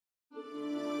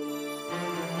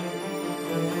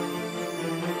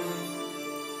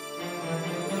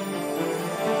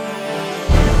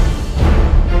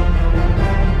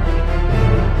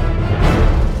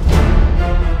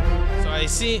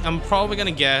I'm probably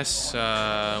gonna guess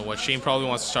what Shane probably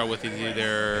wants to start with is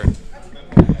either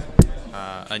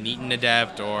a Neaton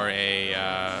Adept or a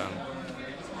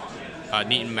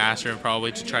Neaton Master,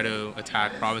 probably to try to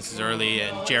attack provinces early.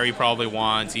 And Jerry probably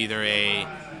wants either a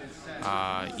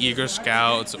Eager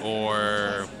Scouts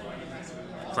or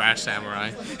Crash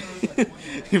Samurai.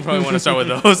 You probably want to start with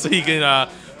those so you can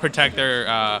protect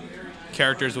their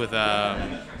characters with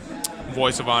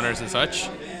voice of honors and such.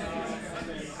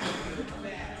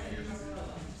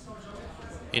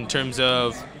 In terms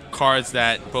of cards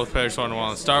that both players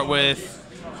want to start with,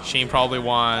 Shane probably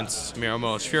wants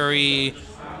Miromo's Fury,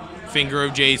 Finger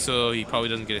of Jade, so he probably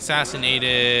doesn't get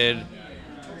assassinated,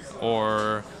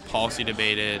 or policy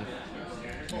debated.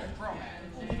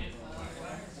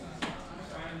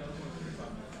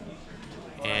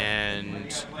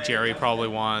 And Jerry probably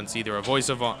wants either a voice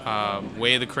of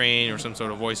Way of the Crane or some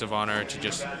sort of voice of honor to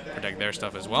just protect their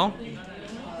stuff as well.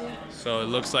 So it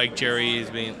looks like Jerry is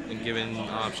being given the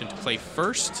option to play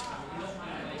first.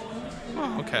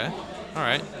 Oh, okay. All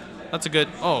right. That's a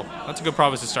good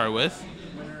province to start with.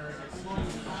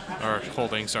 Or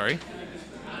holding, sorry.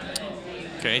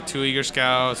 Okay, 2 Eager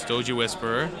Scouts, Doji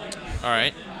Whisperer. All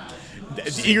right.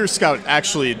 The Eager Scout,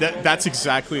 actually, that's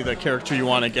exactly the character you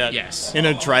want to get in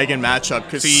a dragon matchup,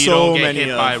 because you don't get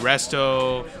hit by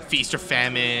Resto, Feast or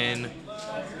Famine.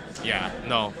 Yeah,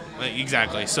 no,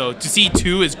 exactly. So to see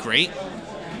 2 is great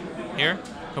here.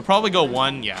 He'll probably go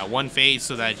one fate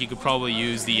so that he could probably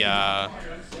use the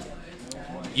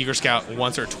Eager Scout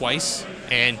once or twice.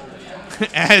 And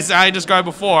as I described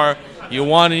before, you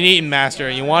want an Eaton Master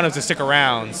and you want him to stick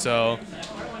around. So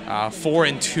 4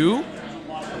 and 2,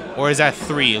 or is that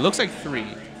 3? It looks like 3.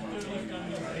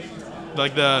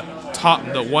 Like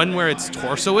the one where its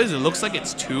torso is, it looks like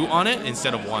it's 2 on it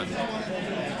instead of 1.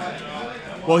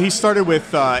 Well, he started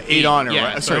with 8 honor,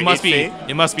 yeah, right? So sorry,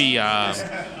 it must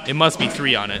be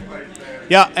 3 on it.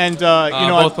 Yeah, and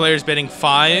both players bidding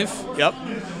 5. Yep.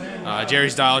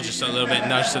 Jerry's dial just a little bit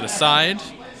nudged to the side.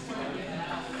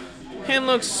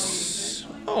 Hand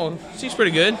seems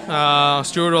pretty good.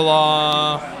 Steward of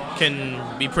Law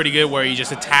can be pretty good where he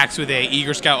just attacks with a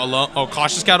Eager Scout alone, or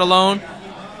Cautious Scout alone.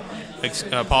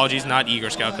 Apologies, not Eager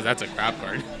Scout, because that's a crap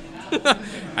card.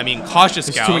 I mean, Cautious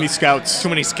Scout. Too many scouts. Too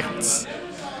many scouts.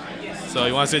 So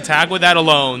he wants to attack with that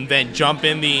alone, then jump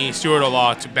in the Steward of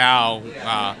Law to bow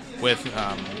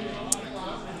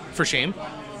for shame,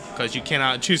 because you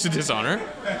cannot choose to dishonor.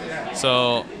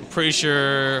 So pretty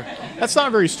sure that's not a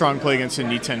very strong play against a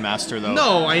Neaton Master, though.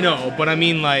 No, I know, but I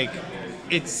mean, like,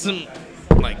 it's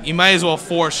like you might as well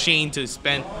force Shane to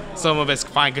spend some of his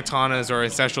fine katanas or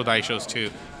ancestral daishos to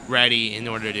ready in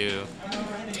order to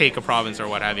take a province or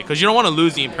what have you, because you don't want to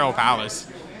lose the Imperial Palace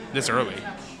this early.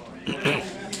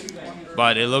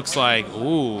 But it looks like,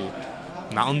 ooh,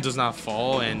 Mountain does not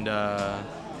fall, and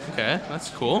okay, that's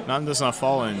cool. Mountain does not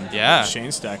fall in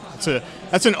Shane's deck.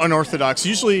 That's an unorthodox.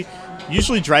 Usually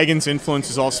Dragon's influence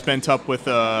is all spent up with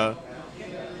a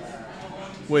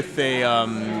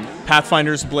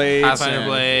Pathfinder's Blade,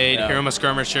 Hiruma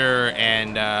Skirmisher,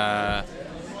 and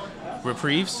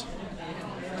Reprieves.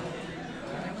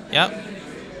 Yep.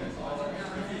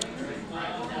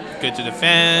 Good to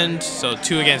defend. So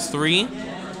 2 against 3.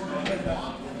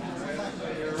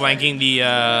 Flanking the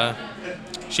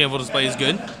Shameful Display is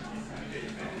good.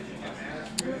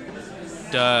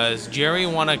 Does Jerry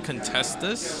want to contest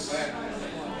this?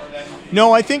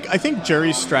 No, I think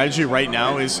Jerry's strategy right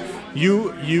now is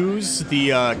you use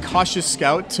the Cautious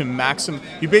Scout to maximum.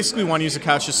 You basically want to use the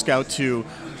Cautious Scout to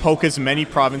poke as many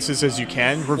provinces as you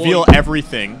can, reveal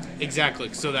everything.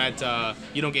 Exactly, so that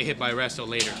you don't get hit by Resto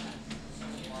later.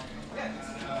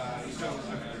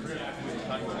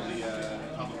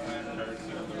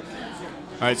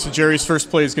 All right, so Jerry's first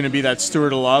play is going to be that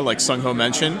Steward of Law, like Sungho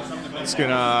mentioned. It's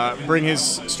going to bring his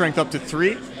strength up to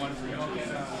 3.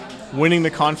 Winning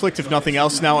the conflict, if nothing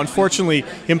else. Now, unfortunately,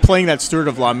 him playing that Steward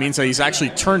of Law means that he's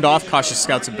actually turned off Cautious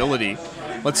Scout's ability.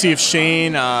 Let's see if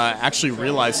Shane actually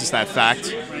realizes that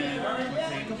fact.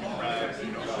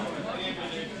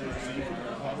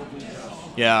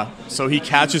 Yeah, so he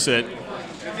catches it.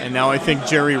 And now I think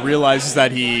Jerry realizes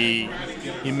that he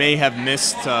may have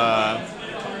missed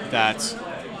that.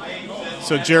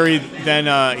 So Jerry then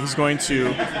he's going to.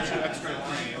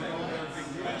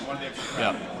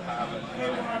 Yeah.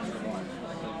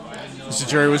 So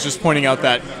Jerry was just pointing out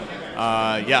that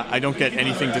I don't get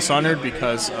anything dishonored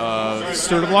because of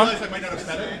Steward of Law.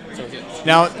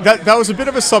 Now that was a bit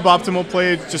of a suboptimal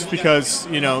play, just because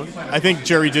I think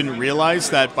Jerry didn't realize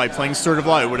that by playing Steward of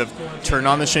Law it would have turned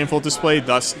on the Shameful Display,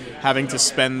 thus having to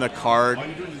spend the card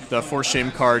the for shame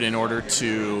card in order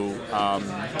to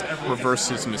reverse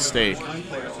his mistake.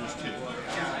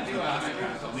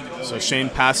 So Shane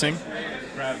passing.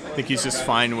 I think he's just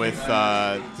fine with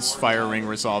this fire ring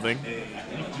resolving.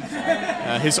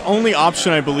 His only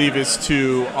option, I believe, is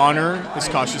to honor his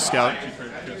cautious scout.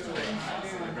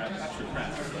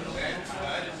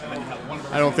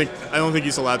 I don't think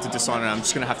he's allowed to dishonor. I'm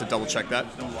just gonna have to double check that.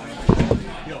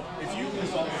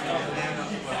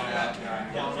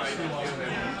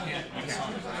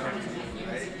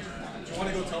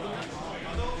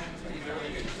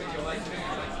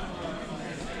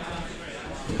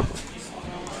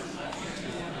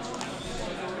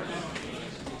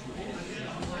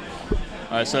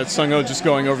 All right, so that's Sungho just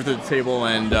going over to the table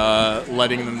and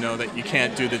letting them know that you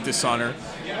can't do the dishonor.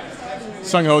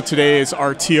 Sungho today is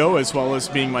RTO as well as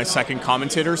being my second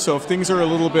commentator, so if things are a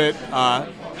little bit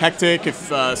hectic, if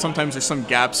sometimes there's some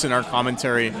gaps in our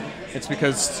commentary, it's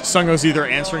because Sungho's either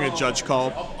answering a judge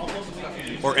call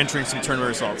or entering some tournament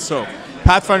results. So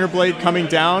Pathfinder Blade coming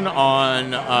down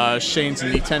on Shane's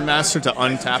knee 10 master to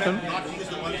untap him.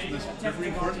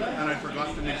 And I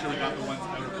forgot to make sure we got the ones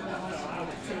out of it.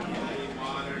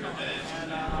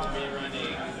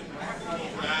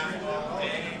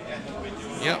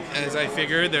 Yep, as I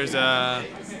figured, there's a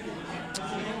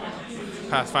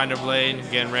Pathfinder Blade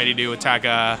getting ready to attack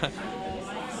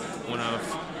one of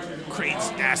Crate's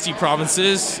nasty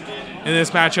provinces. In this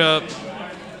matchup,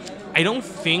 I don't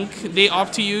think they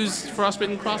opt to use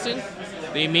Frostbitten Crossing.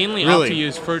 They mainly opt to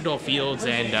use Fertile Fields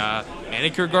and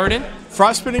Manicure Garden.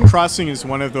 Frostbitten Crossing is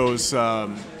one of those.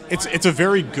 It's a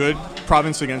very good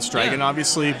province against Dragon,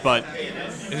 obviously, but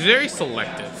it's very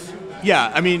selective.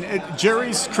 Yeah, I mean,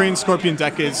 Jerry's Crane Scorpion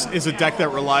deck is a deck that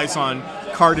relies on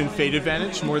card and fate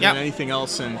advantage more than anything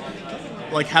else, and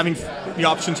like having the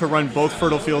option to run both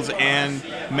Fertile Fields and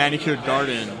Manicured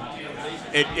Garden,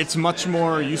 it's much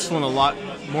more useful in a lot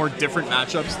more different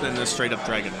matchups than the straight up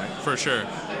Dragon, right? For sure.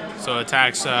 So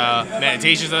attacks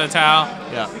Meditations of the Tau.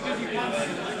 Yeah.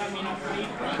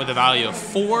 With a value of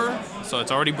 4, so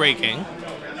it's already breaking.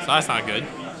 So that's not good.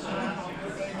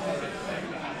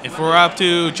 If we're up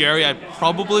to Jerry, I'd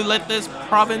probably let this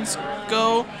province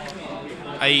go.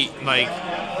 You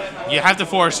have to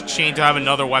force Shane to have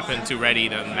another weapon to ready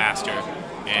the master.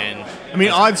 And I mean,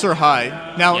 odds are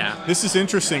high. Now, this is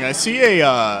interesting. I see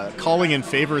a calling in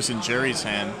favors in Jerry's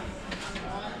hand.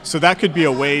 So that could be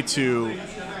a way to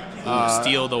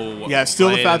steal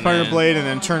the Pathfinder Blade and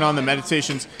then turn on the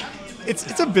Meditations.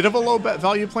 It's a bit of a low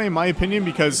value play in my opinion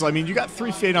because I mean you got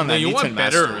 3 fate on that. You want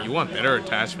better. You want better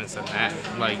attachments than that.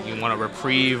 Like you want a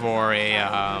reprieve or a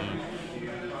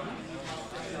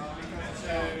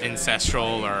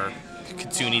ancestral or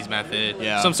Kitsune's method.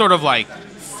 Yeah. Some sort of like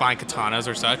fine katanas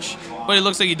or such. But it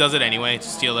looks like he does it anyway to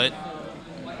steal it.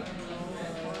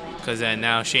 Because then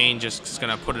now Shane just is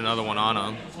gonna put another one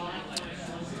on him.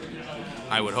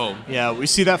 I would hope. Yeah, we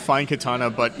see that fine katana,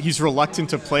 but he's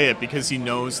reluctant to play it because he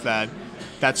knows that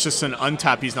that's just an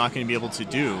untap he's not going to be able to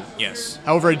do. Yes.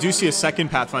 However, I do see a second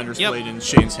Pathfinder's Blade in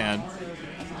Shane's hand.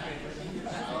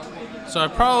 So I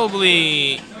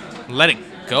probably let it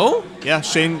go? Yeah,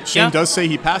 Shane does say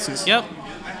he passes. Yep.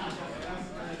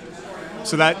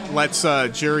 So that lets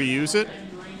Jerry use it?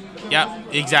 Yeah,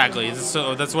 exactly.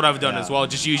 So that's what I've done as well.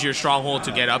 Just use your Stronghold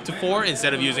to get up to 4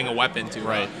 instead of using a weapon to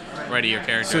ready your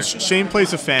character. So Shane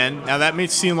plays a fan. Now that may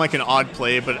seem like an odd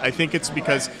play, but I think it's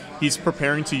because he's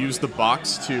preparing to use the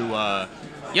box to to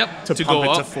pump go it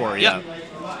up to 4. Yep.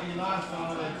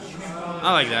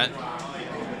 I like that.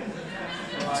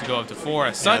 To go up to 4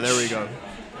 as such. Yeah, there we go.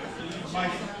 My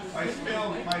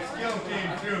skill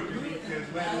came through.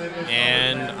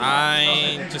 And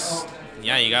I just,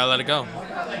 you gotta let it go.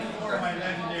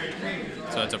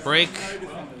 So it's a break.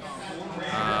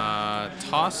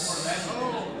 Toss.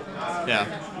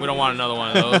 Yeah. We don't want another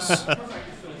one of those.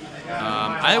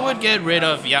 I would get rid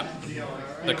of,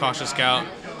 the Cautious Scout.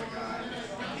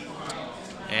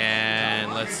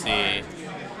 And let's see.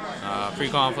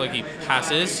 Pre-conflict, he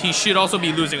passes. He should also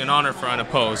be losing an honor for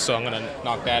unopposed, so I'm going to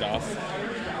knock that off.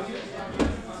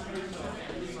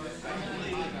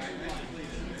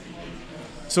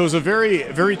 So it was a very,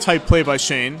 very tight play by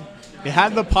Shane. It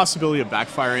had the possibility of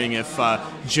backfiring if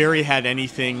Jerry had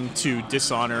anything to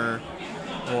dishonor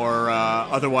or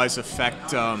otherwise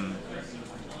affect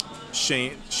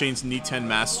Shane's knee 10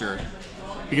 master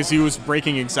because he was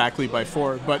breaking exactly by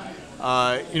 4. But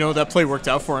that play worked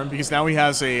out for him because now he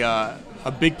has a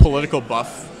big political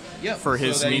buff for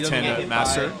his knee 10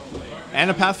 master and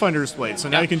a Pathfinder's Blade. So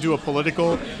now he can do a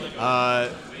political.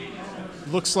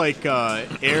 Looks like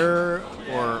air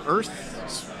or earth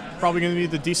is probably going to be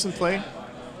the decent play.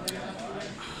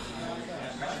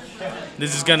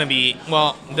 this is gonna be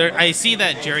well. There, I see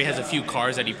that Jerry has a few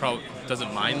cards that he probably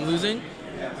doesn't mind losing,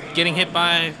 getting hit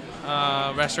by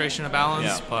Restoration of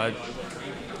Balance, Yeah. but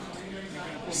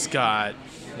he's got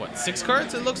what 6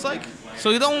 cards? It looks like.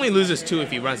 So he only loses 2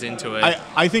 if he runs into it.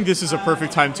 I think this is a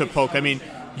perfect time to poke. I mean,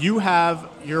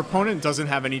 your opponent doesn't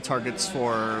have any targets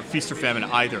for Feast or Famine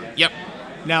either. Yep.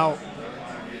 Now,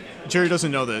 Jerry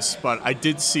doesn't know this, but I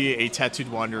did see a Tattooed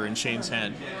Wanderer in Shane's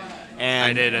hand.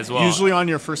 And I did as well. Usually on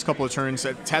your first couple of turns,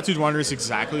 Tattooed Wanderer is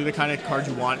exactly the kind of card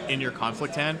you want in your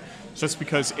conflict hand, just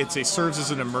because it serves as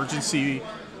an emergency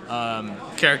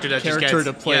Character that just character gets,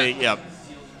 to play. yeah. Yep.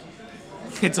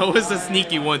 It's always a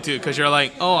sneaky one too, because you're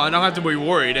like, oh, I don't have to be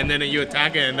worried, and then you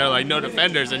attack it, and they're like, no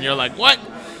defenders, and you're like, what?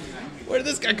 Where did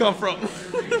this guy come from?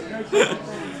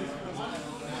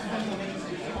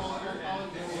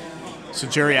 So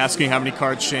Jerry asking how many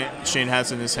cards Shane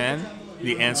has in his hand.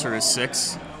 The answer is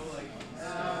 6.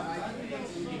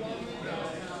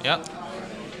 Yep. Sounds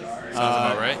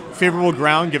about right. Favorable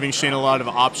ground, giving Shane a lot of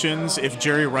options. If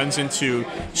Jerry runs into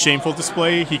Shameful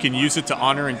Display, he can use it to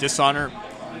honor and dishonor,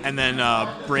 and then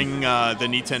bring the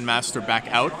Niten Master back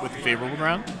out with the favorable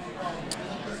ground.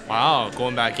 Wow,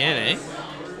 going back in, eh?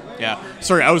 Yeah.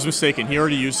 Sorry, I was mistaken. He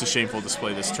already used the Shameful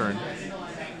Display this turn.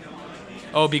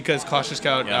 Oh, because Cautious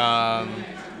Scout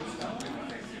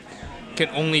can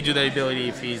only do the ability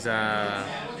if he's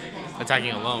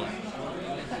attacking alone.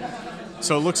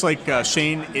 So it looks like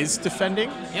Shane is defending.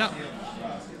 Yep.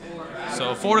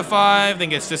 So 4 to 5, then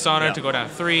gets Dishonored Yeah. to go down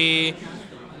 3.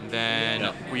 Then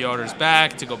Yep. reorders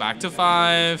back to go back to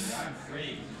 5.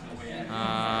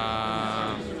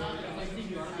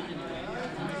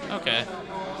 Okay.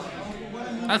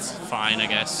 That's fine, I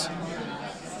guess.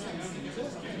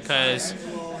 Because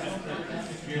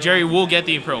Jerry will get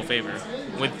the Imperial Favor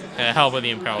with the help of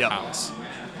the Imperial Yep. Palace.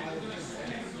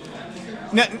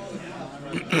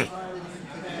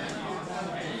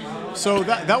 So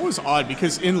that was odd,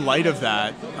 because in light of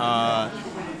that,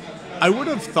 I would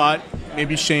have thought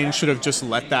maybe Shane should have just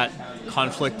let that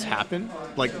conflict happen,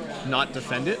 like not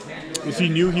defend it, if he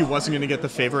knew he wasn't going to get the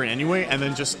favor in anyway, and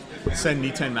then just send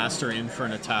Niten Master in for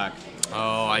an attack.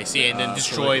 Oh, I see. And then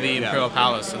destroy like, the yeah. Imperial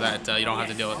Palace so that you don't have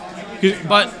to deal with it.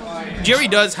 But Jerry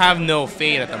does have no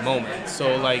fate at the moment.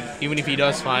 So, like, even if he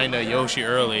does find a Yoshi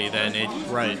early, then it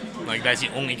Right. like that's the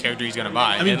only character he's gonna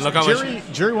buy. I mean, and look how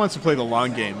Jerry wants to play the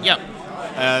long game. much. Yep.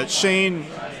 Shane,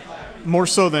 more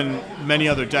so than many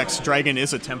other decks, Dragon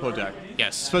is a tempo deck.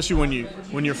 Yes. Especially when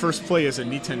your first play is a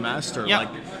Niten Master. Yep. Like,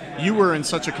 you were in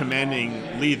such a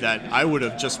commanding lead that I would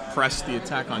have just pressed the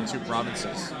attack on 2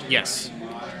 provinces. Yes.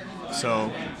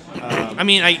 So, I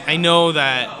mean, I know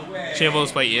that Shameful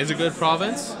Display is a good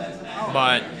province,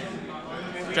 but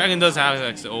Dragon does have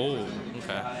access. Oh,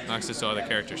 okay. Access to other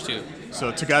characters too.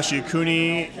 so Togashi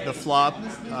Ikuni, the flop,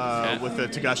 Okay. with the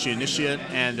Togashi Initiate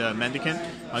and Mendicant.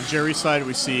 On Jerry's side,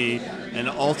 we see an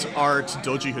alt art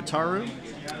Doji Hitaru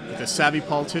with a Savvy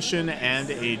Politician and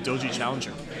a Doji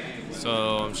Challenger.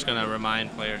 So I'm just gonna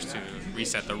remind players to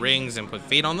reset the rings and put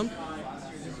fate on them.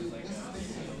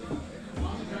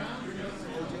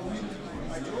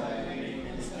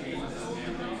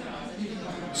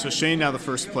 So Shane, now the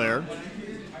first player,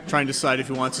 trying to decide if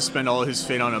he wants to spend all his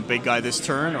fate on a big guy this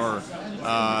turn or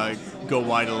go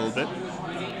wide a little bit.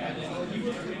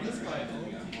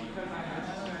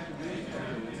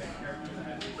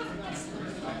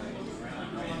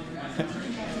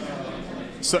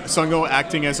 So, Sungho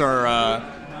acting as our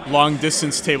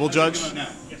long-distance table judge.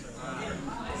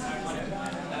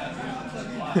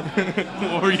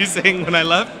 What were you saying when I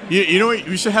left? You know what?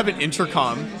 We should have an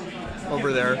intercom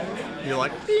over there. You're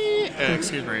like,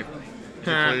 excuse me.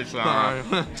 Please,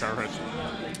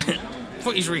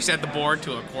 Please reset the board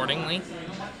to accordingly.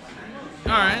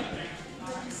 Alright.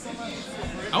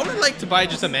 I would like to buy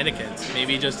just a Mendicant,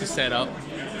 maybe just to set up.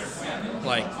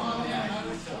 Like,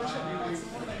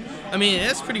 I mean,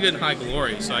 it's pretty good in High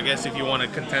Glory, so I guess if you want to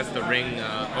contest the ring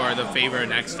or the favor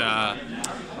next turn.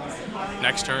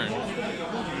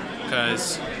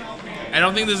 Because I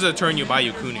don't think this is a turn you buy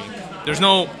Yukuni. There's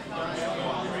no...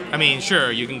 I mean,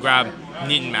 sure, you can grab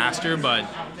Niten Master, but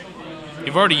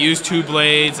you've already used 2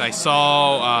 blades. I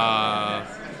saw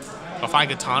a Fine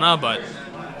Katana, but...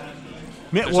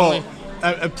 Well,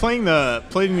 playing the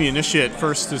Initiate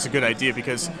first is a good idea,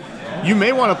 because you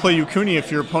may want to play Yukuni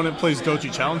if your opponent plays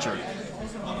Doji Challenger.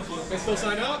 Can I still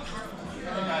sign up?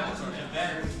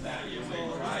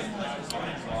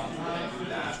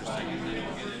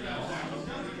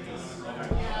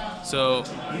 So,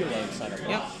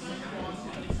 yep.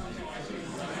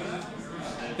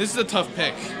 This is a tough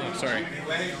pick. Oh, sorry.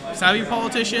 Savvy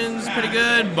Politician's pretty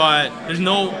good, but there's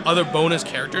no other bonus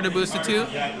character to boost it to.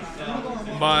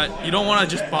 but you don't want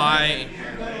to just buy.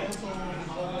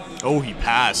 Oh, he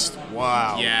passed.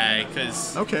 Wow. Yeah,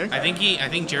 because Okay. I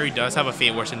think Jerry does have a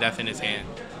Fate Worse than Death in his hand,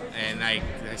 and I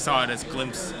saw it as a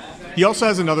glimpse. He also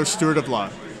has another Steward of Law.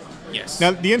 Yes.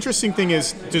 Now, the interesting thing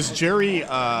is, does Jerry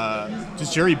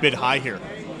bid high here,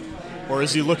 or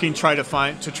is he looking to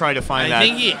find that? I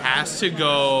think he has to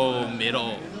go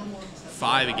middle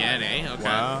 5 again, eh? Okay.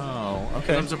 Wow.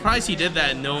 Okay. I'm surprised he did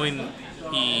that, knowing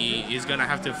he is gonna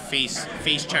have to face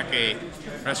check a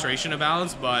Restoration of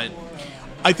Balance, but.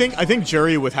 I think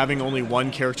Jerry, with having only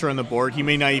one character on the board, he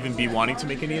may not even be wanting to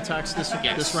make any attacks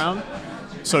this round.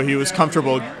 So he was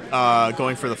comfortable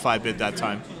going for the 5 bid that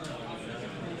time.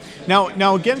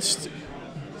 Now against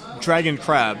Dragon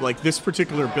Crab, like this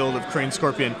particular build of Crane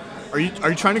Scorpion, are you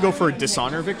trying to go for a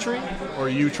dishonor victory, or are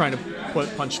you trying to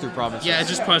punch through provinces? Yeah,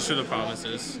 just punch through the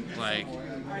provinces. Like,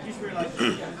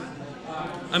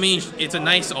 I mean, it's a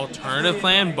nice alternative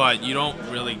plan, but you don't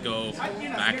really go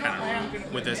that kind of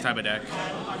route with this type of deck.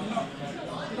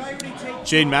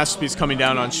 Jade Masterpiece coming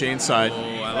down on Shane's side.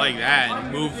 Oh, I like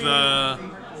that. Move the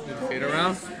fade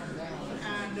around.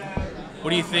 What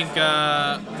do you think?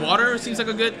 Water seems like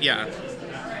a good, yeah.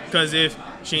 Because if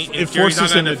Jerry's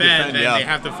not going to defend, then they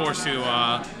have to force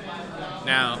to.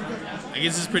 Now, I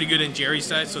guess it's pretty good in Jerry's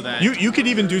side, so that you could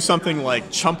even do something like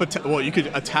you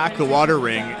could attack the water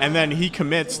ring, and then he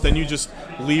commits. Then you just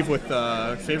leave with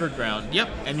the favored ground. Yep.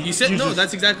 And you said no.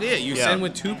 That's exactly it. You send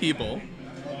with 2 people,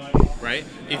 right?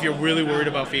 If you're really worried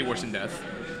about Fate Worse than Death,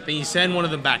 then you send one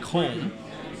of them back home,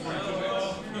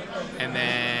 and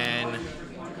then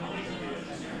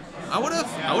I would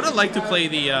have liked to play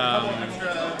the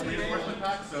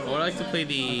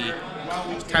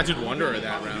Tattooed Wanderer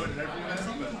that round,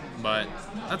 but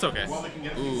that's okay.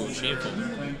 Ooh, shameful.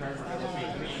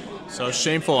 So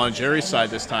shameful on Jerry's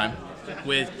side this time.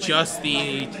 With just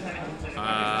the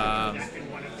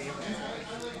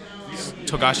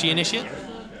Togashi Initiate?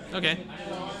 Okay.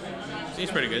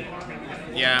 Seems pretty good.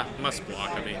 Yeah, must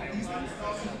block, I mean.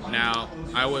 Now,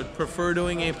 I would prefer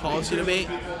doing a Policy Debate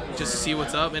just to see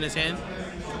what's up in his hand.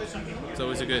 It's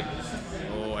always a good.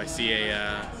 Oh, I see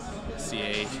a.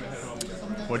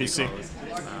 What do you see?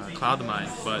 Cloud Mine,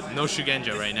 but no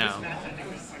Shugenja right now.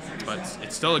 But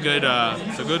it's still a good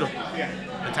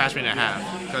attachment to have,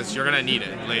 because you're gonna need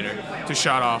it later to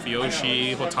shut off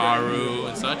Yoshi, Hotaru,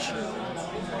 and such.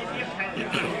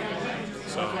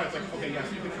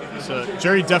 So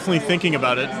Jerry definitely thinking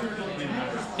about it.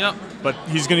 Yep. But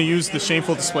he's going to use the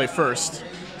Shameful Display first.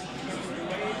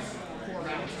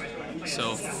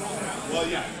 So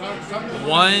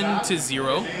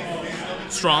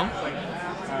 1-0, strong.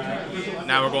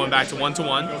 Now we're going back to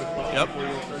 1-1. Yep.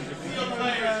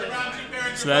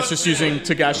 So that's just using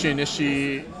Togashi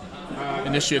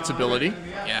Initiate's ability.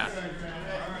 Yeah.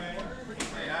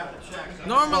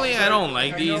 Normally I don't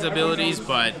like these abilities,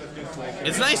 but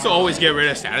it's nice to always get rid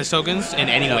of status tokens in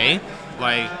any way.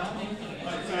 Like.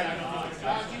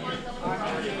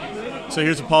 So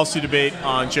here's a Policy Debate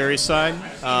on Jerry's side.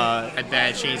 At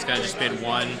that, Shane's gonna just bid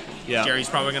 1. Yeah. Jerry's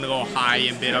probably gonna go high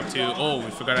and bid up to. Oh,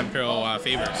 we forgot Imperial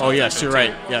Favor. So oh yes, you're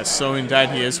right. Yes, so in that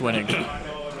he is winning.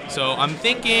 So I'm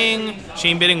thinking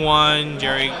Shane bidding 1,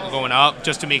 Jerry going up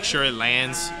just to make sure it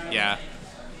lands. Yeah.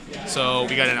 So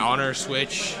we got an honor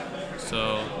switch.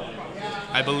 So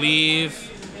I believe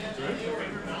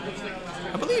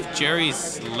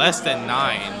Jerry's less than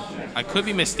 9. I could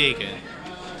be mistaken,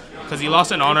 because he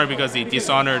lost an honor because he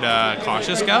dishonored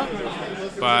Cautious Scout,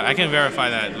 but I can verify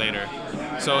that later.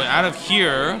 So out of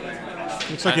here,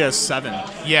 looks like he has 7.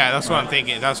 Yeah, that's what I'm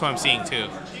thinking. That's what I'm seeing too.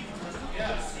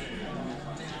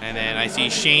 And then I see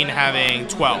Shane having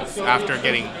 12 after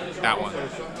getting that one.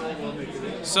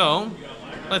 So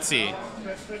let's see.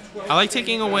 I like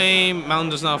taking away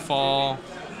Mountain Does Not Fall,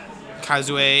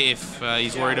 Kazue if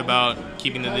he's worried about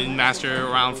keeping the Din Master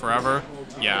around forever.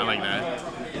 Yeah, I like that.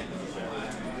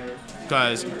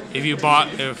 Because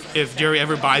if Jerry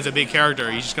ever buys a big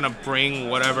character, he's just gonna bring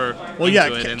whatever. Well, into yeah,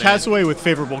 it and Kazue with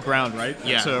favorable ground, right?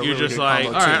 Yeah, you're really just like,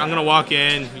 all right, I'm gonna walk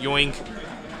in, yoink.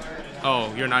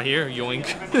 Oh, you're not here,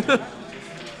 yoink.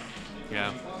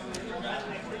 Yeah.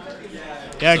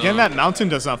 Yeah, again, that Mountain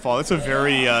Does Not Fall. That's a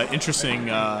very interesting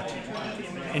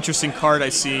card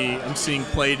I'm seeing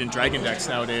played in Dragon decks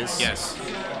nowadays. Yes.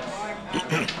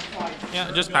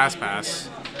 Yeah, just pass.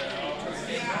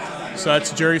 So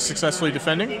that's Jerry successfully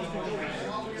defending.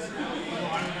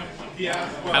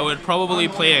 I would probably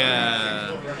play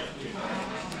a.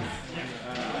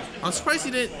 I'm surprised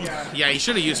he didn't. Yeah, he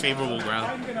should have used favorable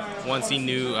ground once he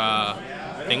knew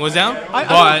thing was down.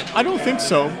 I don't think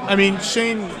so. I mean,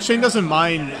 Shane doesn't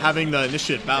mind having the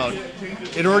initiate bout.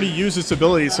 It already used its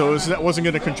ability, so that wasn't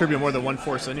going to contribute more than one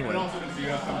force anyway.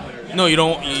 No, you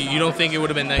don't. You don't think it would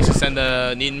have been nice to send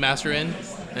the Needon Master in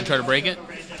and try to break it?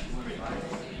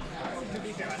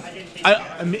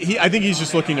 I think he's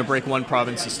just looking to break one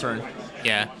province this turn.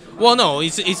 Yeah. Well, no,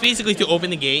 it's basically to open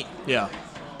the gate. Yeah.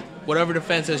 Whatever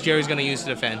defenses Jerry's going to use to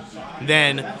defend.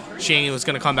 Then Shane was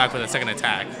going to come back with a second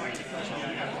attack.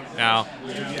 Now,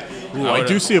 I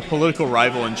do see a political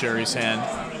rival in Jerry's hand.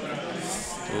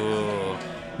 Ooh.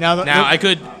 Now I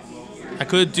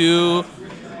could do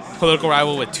political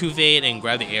rival with 2 fate and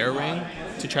grab the air ring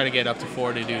to try to get up to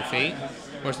 4 to do fate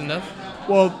or something.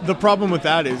 Well, the problem with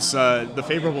that is the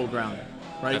favorable ground,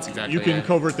 right? That's exactly You can it.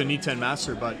 covert the Need 10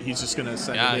 Master, but he's just going to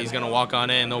send it in. He's going to walk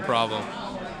on it, no problem.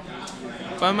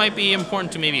 But it might be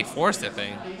important to maybe force the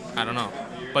thing. I don't know.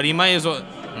 But he might as well...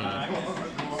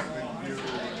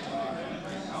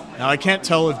 Now, I can't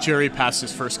tell if Jerry passed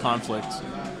his first conflict.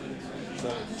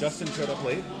 So Justin showed up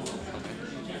late.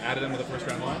 Added him to the first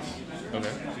round lines. Okay.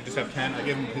 So you just have 10. I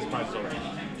gave him his prize total.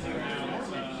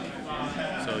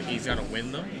 So he's got to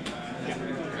win, though?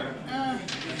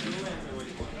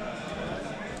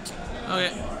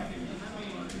 Okay.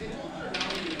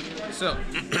 So,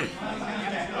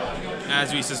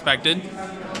 as we suspected,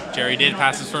 Jerry did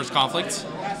pass his first conflict.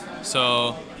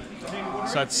 So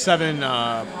that's 7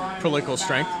 political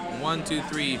strength. 1, 2,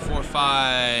 3, 4,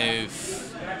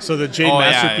 5. So the Jade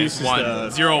Masterpiece is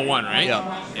 1. 0, 1, right?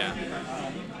 Yeah.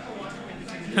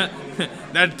 Yeah.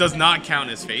 That does not count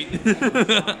as fate.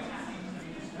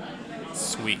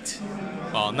 Sweet.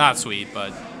 Well, not sweet,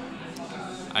 but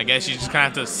I guess you just kind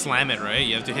of have to slam it, right?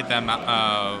 You have to hit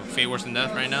that fate worse than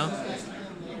death right now.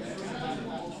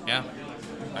 Yeah.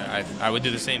 I would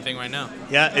do the same thing right now.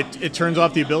 Yeah, it turns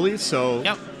off the ability, so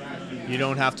Yep. you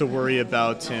don't have to worry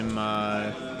about him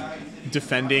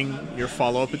defending your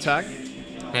follow-up attack.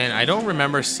 And I don't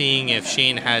remember seeing if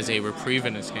Shane has a reprieve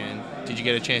in his hand. Did you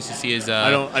get a chance to see his? I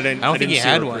don't think he see a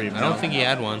had one. reprieve, I don't no. think he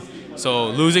had one. So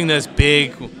losing this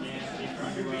big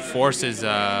force is. So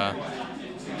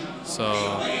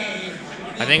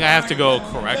I think I have to go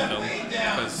correct though.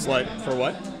 'Cause What for?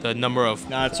 What? the number of.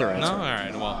 No, it's all right. No, all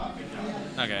right. Well,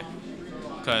 okay.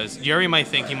 Because Jerry might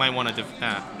think he might want to.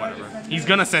 Whatever. He's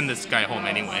gonna send this guy home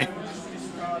anyway.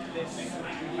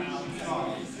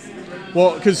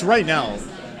 Well, because right now,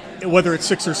 whether it's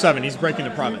 6 or 7, he's breaking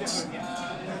the province.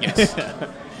 Yes.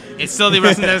 It's still the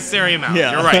necessary amount.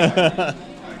 Yeah. You're right.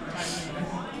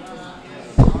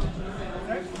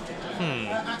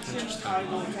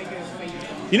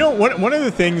 You know, one of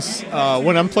the things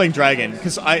when I'm playing Dragon,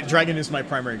 because Dragon is my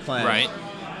primary clan. Right.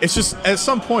 It's just at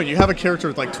some point you have a character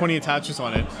with like 20 attachments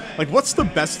on it. Like, what's the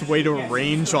best way to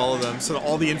arrange all of them so that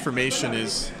all the information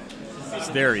is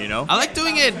there? You know. I like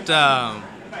doing it.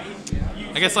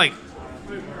 I guess like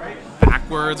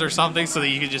backwards or something, so that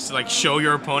you can just like show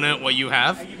your opponent what you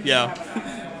have. Yeah.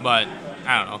 But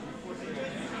I don't know.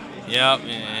 Yep.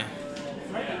 Yeah.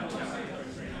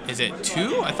 Is it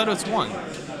 2? I thought it was 1.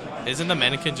 Isn't the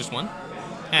mannequin just 1?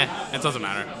 It doesn't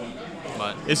matter.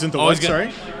 But Isn't the oh, what? he's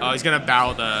gonna, Sorry. Oh, he's gonna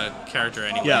battle the character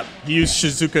anyway. Yeah. He used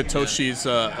Shizuka Toshi's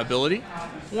ability.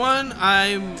 1,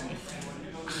 I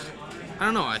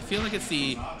don't know. I feel like it's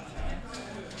the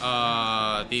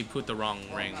they put the wrong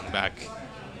ring back.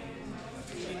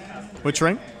 Which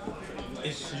ring?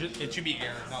 It should be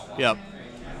air, not water. Yep.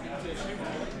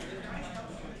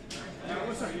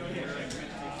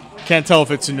 Can't tell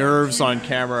if it's nerves on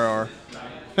camera or.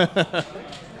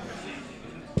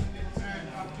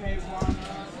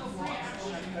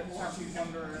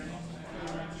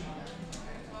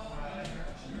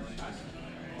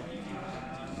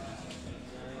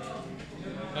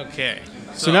 Okay.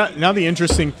 So now the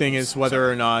interesting thing is whether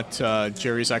or not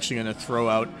Jerry's actually going to throw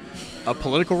out a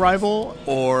political rival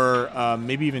or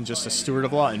maybe even just a steward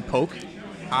of law and poke.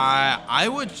 I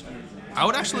would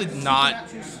actually not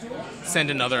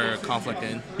send another conflict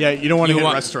in. Yeah, you don't want to hit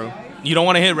Restro. You don't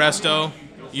want to hit Resto.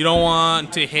 You don't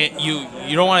want to hit you.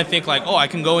 You don't want to think like, oh, I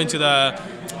can go into the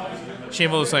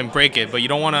Shameful and break it, but you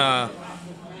don't want to.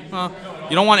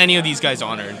 You don't want any of these guys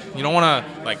honored. You don't want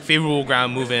to like favorable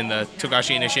ground move in the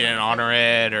Togashi Initiate and honor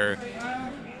it,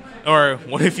 or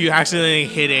what if you accidentally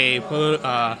hit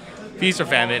a Feast or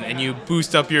Famine and you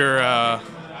boost up your. Well,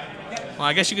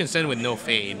 I guess you can send with no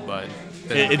fade, but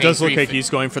it does look like he's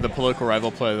going for the political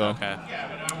rival play though. Okay.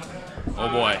 Oh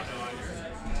boy.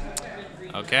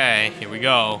 Okay, here we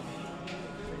go.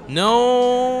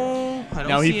 No, I don't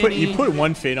now see he put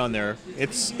 1 fade on there.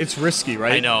 It's risky,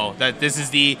 right? I know that this is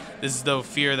the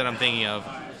fear that I'm thinking of.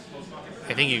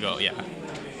 I think you go, yeah.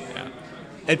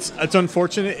 It's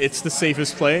unfortunate. It's the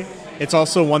safest play. It's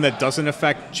also one that doesn't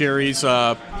affect Jerry's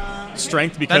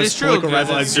strength because That is true. Political Because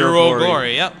Rival has it's zero zero glory.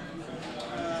 glory. Yep.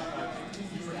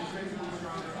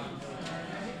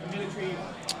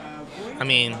 I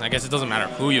mean, I guess it doesn't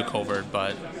matter who you covert,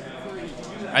 but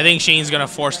I think Shane's gonna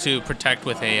force to protect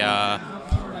with a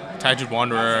Tattooed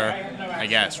Wanderer, I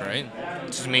guess, right?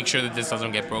 Just to make sure that this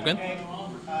doesn't get broken.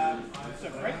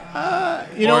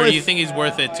 You know, or do if- you think it's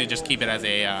worth it to just keep it as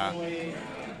a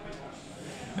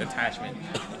attachment?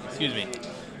 Excuse me.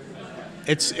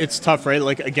 it's tough, right?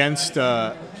 Like against,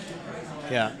 yeah,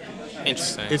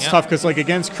 Interesting. it's yeah. tough because like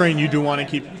against Crane, you do want to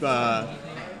keep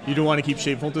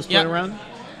Shameful Display Yeah. around.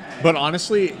 But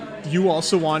honestly, you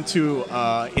also want to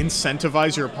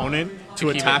incentivize your opponent to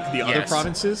keep attack it, the other yes.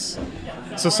 provinces.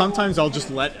 So sometimes I'll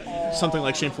just let something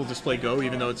like Shameful Display go,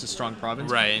 even though it's a strong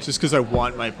province. Right. Just because I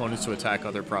want my opponents to attack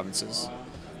other provinces.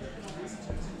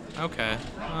 Okay.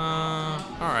 All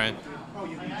right.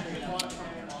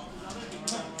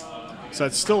 So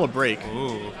it's still a break.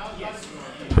 Ooh.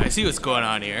 I see what's going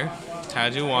on here.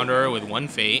 Tattooed Wanderer with 1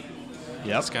 fate.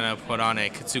 Yep. It's gonna put on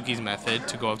a Katsuki's method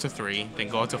to go up to 3, then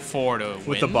go up to 4 to win.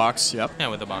 With the box, yep. Yeah,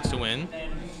 with the box to win.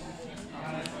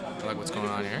 I like what's going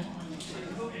on here.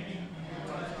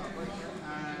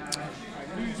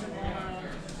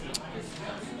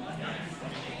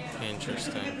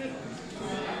 Interesting.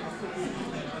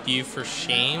 View for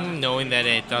Shame, knowing that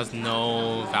it does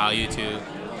no value to...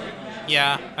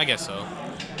 Yeah, I guess so.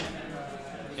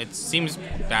 It seems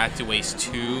bad to waste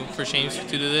 2 for Shames to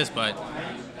do this, but...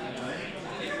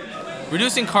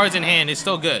 Reducing cards in hand is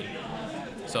still good.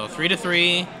 So 3 to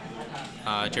 3.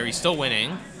 Jerry's still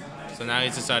winning. So now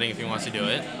he's deciding if he wants to do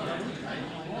it.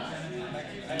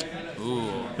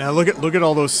 Ooh. Now look at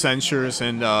all those censures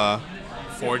and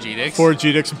 4 GDX. 4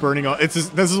 GDX burning all. This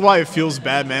is why it feels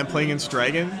bad, man. Playing against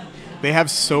Dragon, they have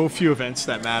so few events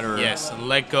that matter. Yes,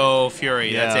 Let Go,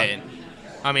 Fury, Yeah. that's it.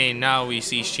 I mean, now we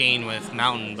see Shane with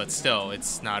Mountain, but still,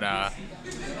 it's not a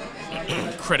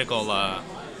critical.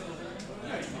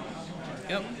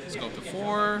 Yep, let's go up to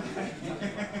 4.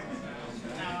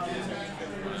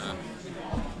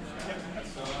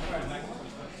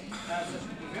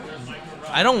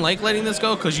 I don't like letting this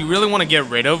go because you really want to get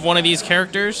rid of one of these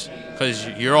characters because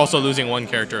you're also losing 1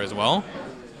 character as well.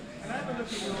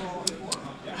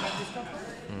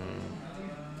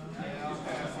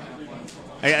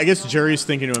 I guess Jerry's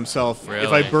thinking to himself, if I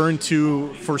Really? burn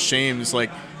 2 for Shames,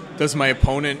 like, does my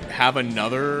opponent have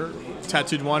another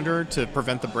Tattooed Wanderer to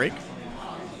prevent the break?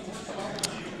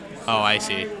 Oh, I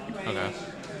see. Okay.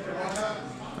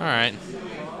 All right.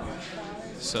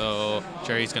 So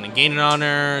Jerry's gonna gain an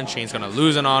honor, and Shane's gonna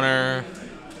lose an honor.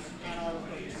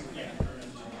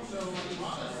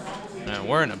 And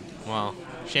we're in a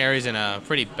Jerry's in a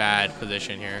pretty bad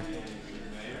position here.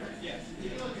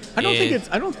 I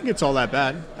don't think it's all that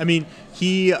bad. I mean,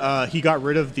 he got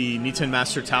rid of the Niten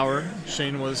Master Tower.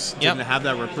 Shane didn't have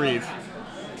that reprieve.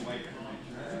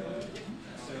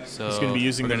 So He's going to be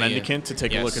using we're the gonna Mendicant to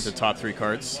take a look at the top 3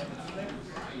 cards.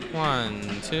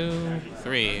 1, 2,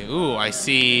 3. Ooh, I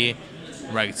see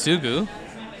Raitsugu.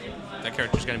 That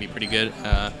character's gonna be pretty good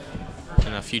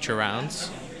in future rounds.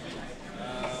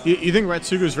 You think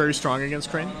Retsugu is very strong against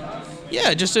Crane?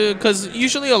 Yeah, just because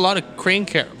usually a lot of Crane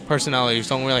personalities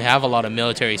don't really have a lot of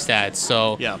military stats.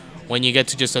 So Yeah. when you get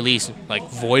to just at least like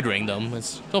void ring them,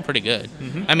 it's still pretty good.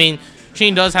 I mean,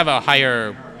 Shane does have a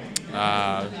higher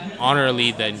honor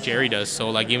lead than Jerry does. So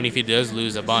like even if he does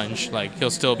lose a bunch, like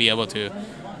he'll still be able to.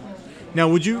 Now,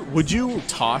 would you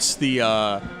toss the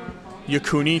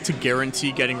Yakuni to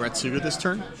guarantee getting Retsugu this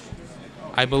turn?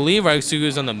 I believe Raitsugu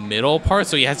is on the middle part,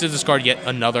 so he has to discard yet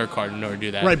another card in order to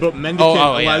do that. Right, but Mendicant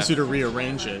allows yeah. you to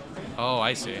rearrange it. Oh,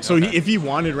 I see. So Okay. if he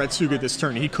wanted Retsugu this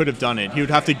turn, he could have done it. He would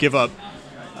have to give up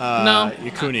No.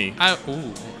 Yakuni.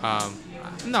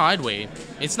 No, I'd wait.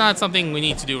 It's not something we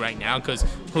need to do right now because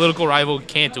Political Rival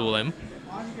can't duel him.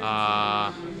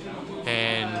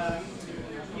 And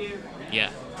yeah,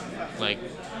 like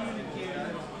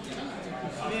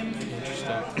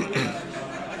interesting.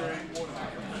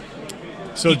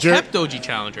 So He kept Doji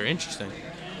Challenger. Interesting.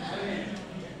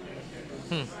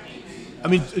 I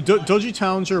mean, Doji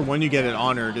Challenger, when you get it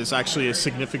honored, is actually a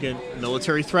significant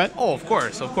military threat. Oh, of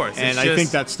course, of course. And It's I think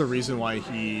just- that's the reason why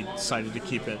he decided to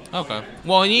keep it. Okay.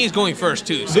 Well, and he's going first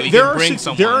too, so he There can are bring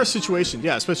someone. there are situations,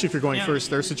 yeah, especially if you're going Yeah.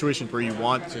 first. There are situations where you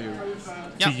want to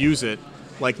Yeah. use it.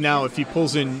 Like now, if he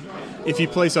plays out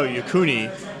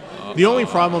Yakuni, the only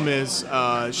problem is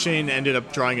Shane ended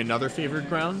up drawing another favored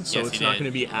ground, so Yes, it's he not did.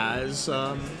 going to be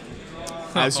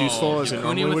as useful as it Yakuni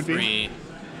normally with would be. 3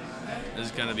 is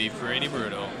gonna be pretty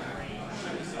brutal.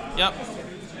 Yep.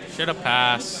 Should have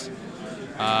passed.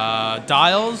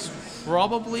 Dials,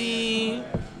 probably...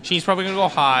 She's probably going to go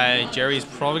high. Jerry's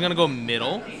probably going to go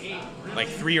middle. Like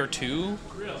 3 or 2.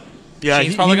 Yeah,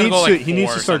 Shane's probably going to go like 4 he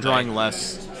needs to start or something. drawing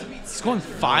less. It's going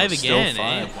 5 still again, 5.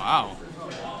 eh? Wow.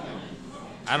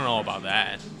 I don't know about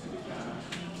that.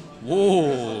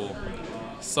 Whoa.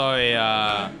 So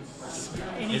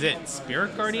is it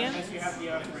Spirit Guardian?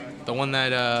 The one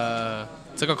that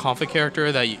it's like a conflict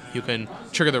character that you can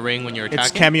trigger the ring when you're attacking.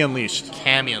 It's Cammy Unleashed.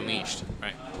 Cammy Unleashed,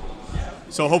 right?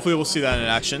 So hopefully we'll see that in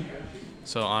action.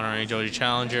 So honoring Joji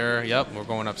Challenger. Yep, we're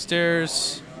going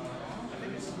upstairs.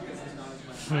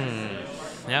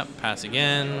 Yep, pass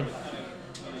again.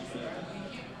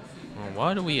 Well,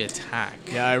 what do we attack?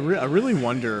 Yeah, I really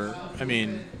wonder. I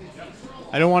mean,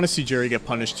 I don't want to see Jerry get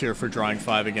punished here for drawing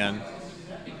 5 again.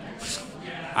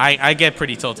 I get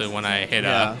pretty tilted when I hit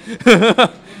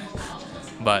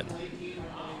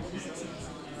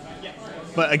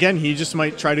But again, he just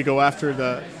might try to go after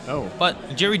the... Oh.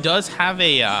 But Jerry does have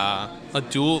a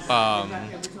dual...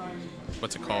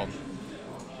 what's it called?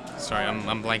 Sorry,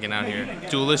 I'm blanking out here.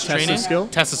 Duelist Test of training? skill?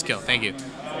 Test of skill, thank you.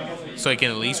 So he can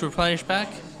at least replenish back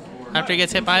after he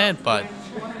gets hit by it, but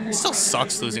it still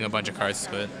sucks losing a bunch of cards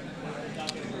to it.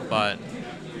 But...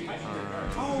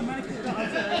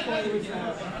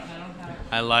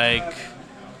 I like...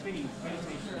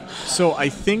 So I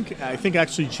think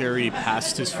actually Jerry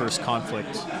passed his first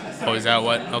conflict. Oh, is that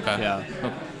what? Okay. Yeah.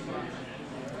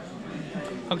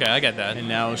 Okay, I get that. And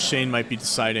now Shane might be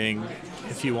deciding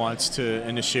if he wants to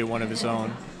initiate one of his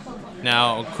own.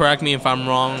 Now, correct me if I'm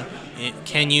wrong.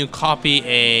 Can you copy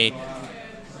a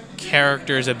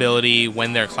character's ability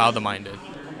when they're cloud-minded?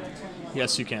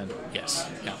 Yes, you can. Yes.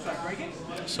 Yeah.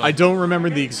 So, I don't remember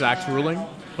the exact ruling,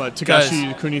 but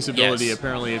Tagashi Yukuni's ability, yes.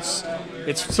 apparently it's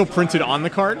still printed on the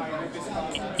card.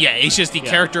 yeah, it's just the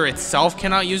character itself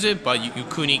cannot use it, but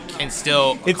Yukuni can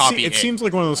still copy it. It seems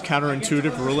like one of those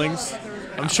counterintuitive rulings.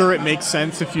 I'm sure it makes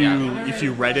sense if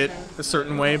you read it a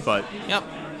certain way, but Yep,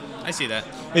 I see that.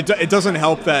 it doesn't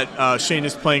help that Shane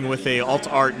is playing with a alt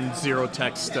art and 0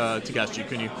 text Tagashi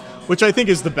Yukuni, which I think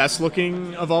is the best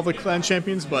looking of all the clan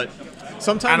champions. But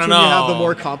sometimes when you have the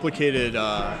more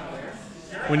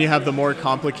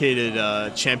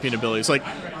complicated champion abilities, like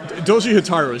Doji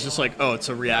Hitaru is just like, oh, it's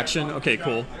a reaction. Okay,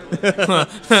 cool.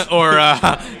 Or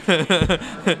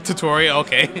tutorial.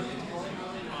 Okay.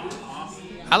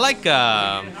 I like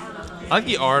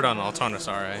the art on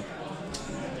Altanasare.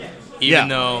 Even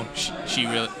though she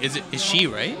really is she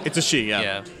right? It's a she,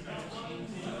 yeah.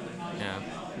 Yeah.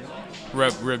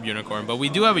 Rib unicorn, but we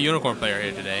do have a unicorn player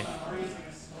here today.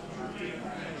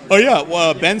 Oh yeah,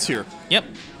 well, Ben's here. Yep.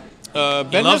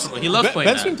 Ben loves playing Ben's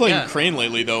that. been playing Yeah. Crane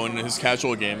lately though in his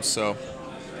casual games, so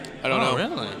I don't know.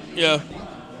 Really? Yeah.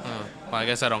 Oh, well, I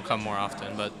guess I don't come more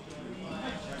often, but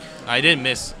I did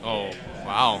miss. Oh,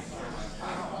 wow.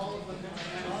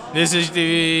 This is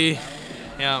the.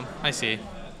 Yeah, I see.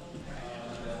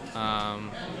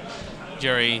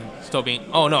 Jerry still being.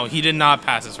 Oh no, he did not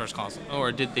pass his first console.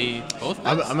 Or did they both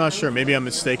pass? I'm not sure. Maybe I'm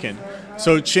mistaken.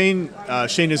 So Shane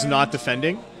is not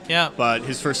defending. Yeah. But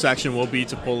his first action will be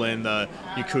to pull in the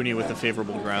Yukuni with a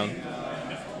favorable ground.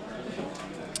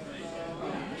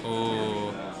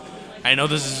 Ooh. I know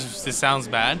this sounds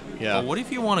bad. Yeah. But what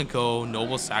if you want to go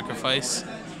Noble Sacrifice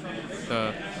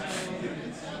the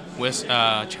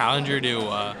Challenger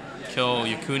to kill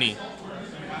Yukuni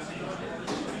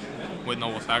with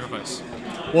Noble Sacrifice?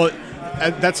 Well,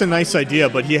 that's a nice idea,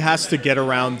 but he has to get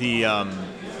around the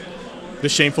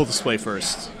Shameful Display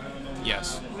first.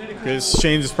 Yes. Because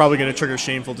Shane is probably going to trigger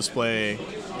Shameful Display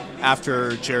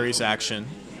after Jerry's action.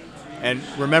 And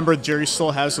remember, Jerry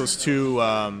still has those 2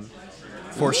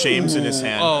 4 shames in his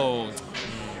hand. Oh.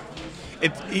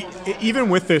 Even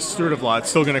with this Steward of Law, it's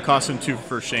still going to cost him 2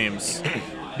 for shames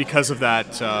because of that.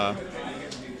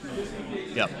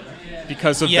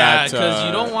 Because of that. Yeah, because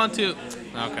you don't want to.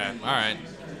 Okay, all right.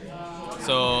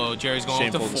 So Jerry's going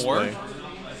up to 4. Display.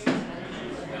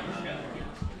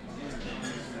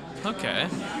 Okay.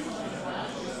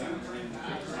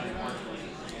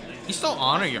 You still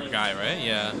honor your guy, right?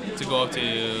 Yeah. To go up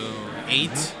to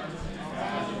 8.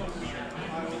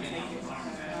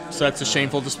 So that's a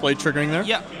Shameful Display triggering there?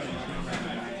 Yeah.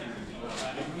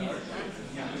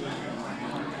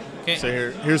 Okay.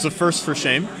 So here's the first for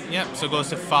shame. Yep. So it goes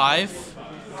to 5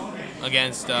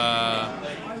 against.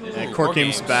 And Court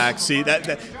Game's back. See,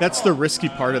 that's the risky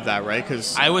part of that, right?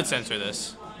 Because I would censor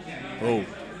this. Oh.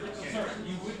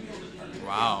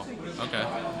 Wow. Okay.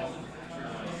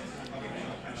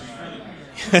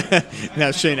 Now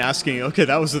Shane asking, okay,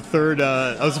 that was the third.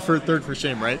 That was the third for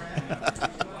shame, right?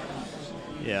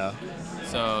 Yeah.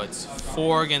 So it's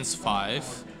 4 against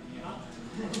 5.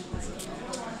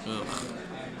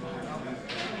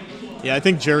 Yeah, I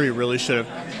think Jerry really should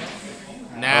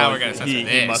have. Now we're gonna censor He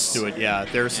this. must do it. Yeah,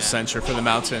 there's the censure for the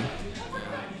mountain.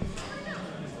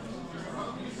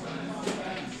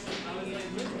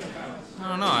 I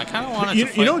don't know. I kind of wanted to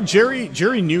fight. You know,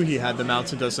 Jerry knew he had the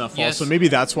mountain does not fall, Yes. so maybe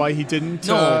that's why he didn't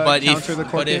No, but counter the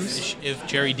court games. if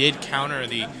Jerry did counter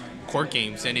the court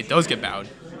games, then it does get bowed.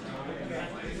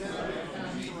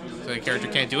 So the character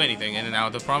can't do anything, and then now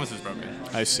the promise is broken.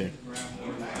 I see.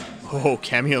 Oh,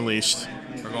 Cammy Unleashed.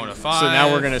 We're going to 5. So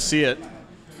now we're going to see it.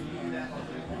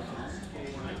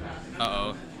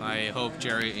 Uh-oh. I hope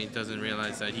Jerry doesn't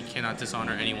realize that he cannot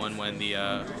dishonor anyone when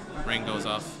the ring goes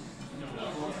off.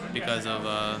 Because of,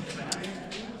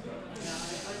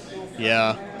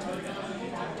 Yeah.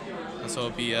 let's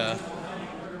hope he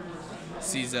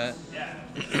sees that.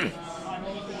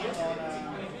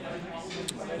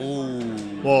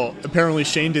 Ooh. Well, apparently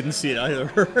Shane didn't see it either.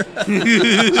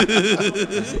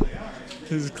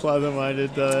 His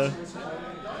cloud-minded. Cammy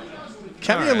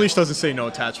Alright. Unleashed doesn't say no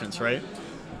attachments, right?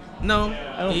 No.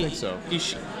 I don't think so.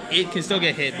 It can still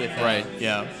get hit with... Right.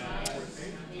 Yeah.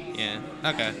 Yeah.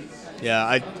 Okay. Yeah.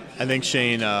 I think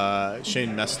Shane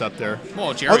messed up there.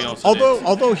 Well, Jerry also did.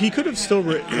 Although he could have still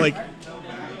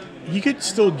he could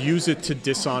still use it to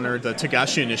dishonor the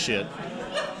Tagashi Initiate.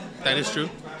 That is true.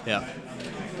 Yeah.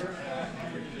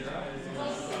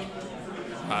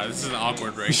 This is an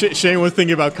awkward ring. Shane was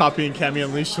thinking about copying Cammy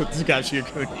Unleashed with Tagashi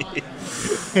Akuni.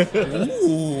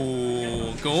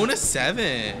 Ooh, going to 7.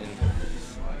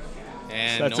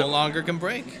 And That's no a- longer can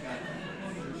break.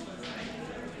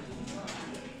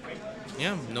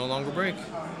 Yeah, no longer break.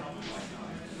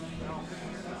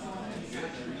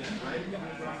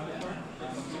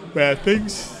 Man,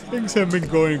 things have been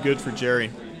going good for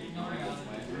Jerry.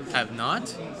 Have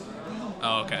not?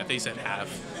 Oh, okay. I think you said have.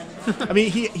 I mean,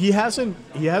 he hasn't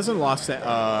lost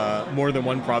more than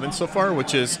one province so far,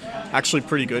 which is actually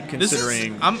pretty good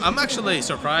considering. I'm actually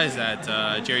surprised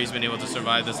that Jerry's been able to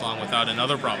survive this long without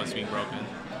another province being broken.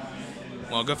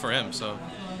 Well, good for him. So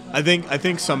I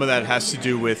think some of that has to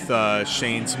do with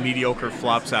Shane's mediocre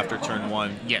flops after turn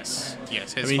 1. yes.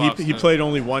 His I mean, flops, he played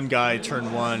only one guy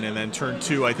turn 1, and then turn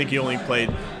 2, I think he only played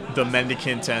the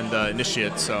Mendicant and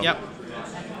Initiate. So Yep.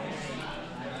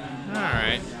 All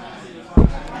right.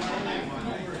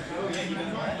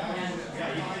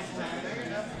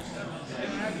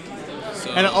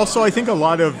 And also, I think a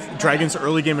lot of Dragon's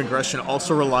early game aggression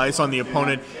also relies on the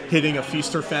opponent hitting a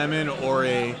Feast or Famine or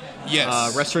a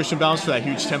Yes. Restoration Balance for that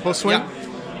huge tempo swing. Yep.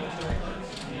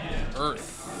 Earth.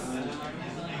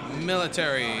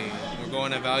 Military. We're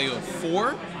going at value of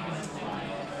 4.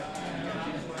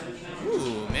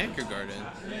 Ooh, Manicure Garden.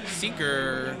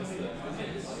 Seeker.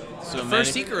 So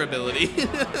first Seeker ability.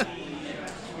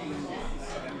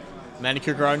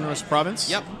 Manicure Garden was province?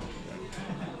 Yep.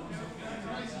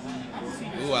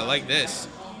 Ooh, I like this.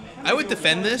 I would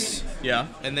defend this Yeah.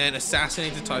 and then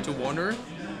assassinate the Tattoo Wanderer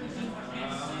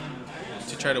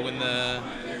to try to win the...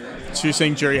 So you're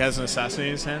saying Jerry has an assassinate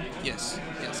in his hand? Yes,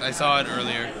 I saw it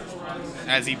earlier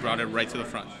as he brought it right to the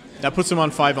front. That puts him on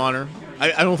 5 honor.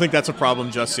 I don't think that's a problem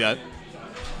just yet.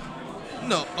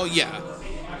 No, oh yeah.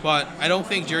 But I don't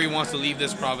think Jerry wants to leave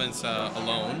this province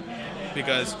alone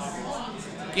because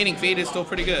gaining Fate is still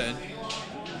pretty good.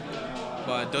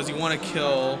 But does he want to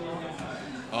kill...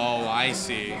 Oh, I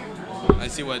see. I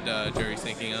see what Jerry's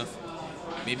thinking of.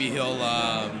 Maybe he'll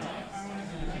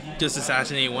just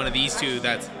assassinate one of these two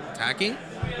that's attacking,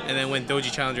 and then when Doji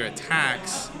Challenger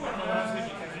attacks,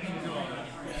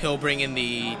 he'll bring in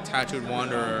the Tattooed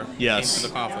Wanderer into the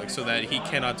conflict so that he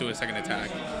cannot do a second attack.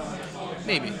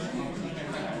 Maybe.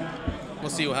 We'll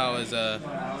see how his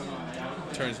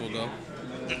turns will go.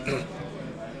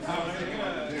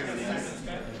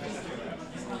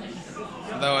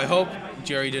 Though I hope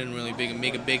Jerry didn't really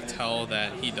make a big tell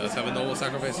that he does have a noble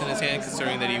sacrifice in his hand,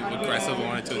 considering that he aggressively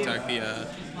wanted to attack the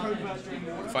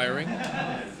fire ring.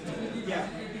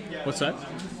 What's that?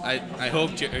 I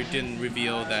hope Jerry didn't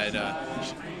reveal that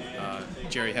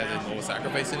Jerry has a noble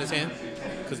sacrifice in his hand,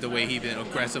 because the way he'd been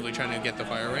aggressively trying to get the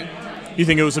fire ring. You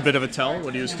think it was a bit of a tell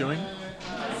what he was doing?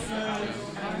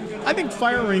 I think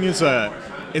Fire Ring is a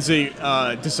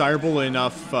desirable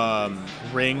enough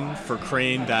ring for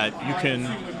Crane that you can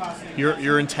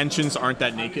your intentions aren't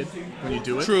that naked when you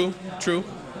do it. True.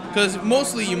 Because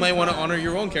mostly you might want to honor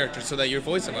your own character so that your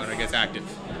voice of honor gets active,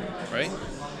 right?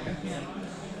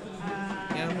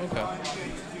 Yeah, okay.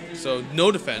 So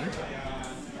no defend.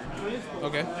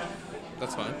 Okay,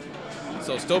 that's fine.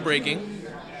 So still breaking.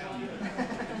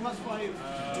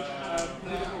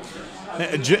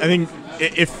 I think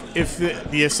if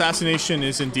the assassination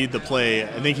is indeed the play,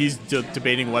 I think he's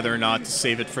debating whether or not to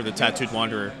save it for the Tattooed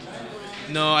Wanderer.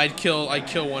 No, I'd kill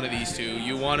one of these two.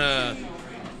 You wanna,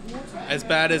 as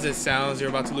bad as it sounds, you're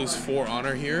about to lose 4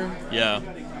 honor here, Yeah.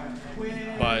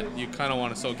 but you kind of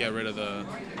want to still get rid of the.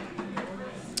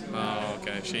 Oh,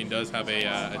 okay. Shane does have a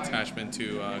attachment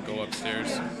to go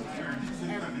upstairs.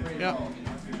 Yep.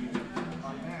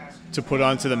 To put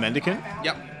onto the mendicant?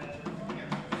 Yep.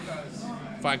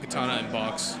 5 katana in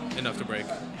box, enough to break.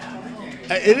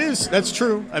 It is. That's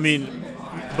true. I mean,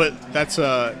 but that's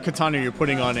a katana you're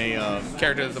putting on a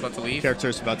Character that's about to leave. character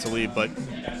that's about to leave, but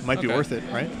might be Okay. worth it,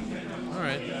 right? All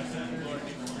right.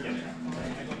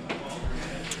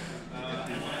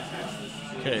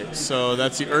 Okay, so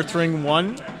that's the Earth Ring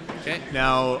 1. Okay.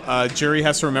 Now, Jerry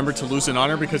has to remember to lose an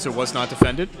honor because it was not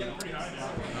defended.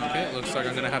 Okay. Looks like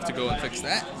I'm gonna have to go and fix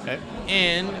that. Okay.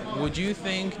 And would you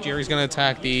think Jerry's gonna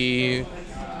attack the?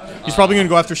 He's probably going to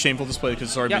go after Shameful Display because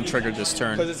it's already Yep. been triggered this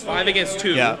turn. Because it's 5 against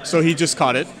 2. Yeah, so he just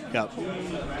caught it. Yeah.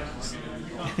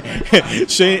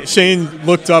 Shane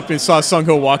looked up and saw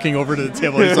Sungho walking over to the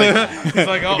table. He's like, He's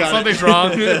like, oh, Got something's it.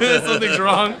 wrong. Something's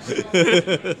wrong.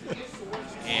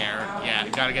 Air. Yeah,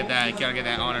 gotta get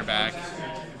that honor back.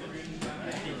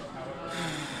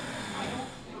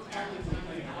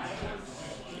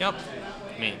 Yep.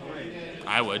 Me.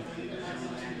 I would.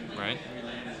 Right?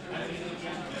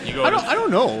 You go. I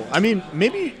don't know. I mean,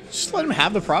 maybe just let him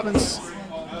have the province.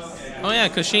 Oh yeah,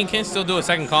 because Shane can still do a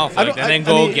second conflict and then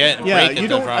go get break you into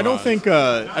don't. the I don't think.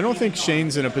 I don't think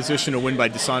Shane's in a position to win by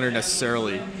dishonor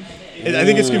necessarily. I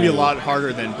think it's going to be a lot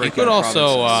harder than breaking. He could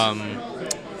also,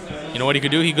 provinces. you know what he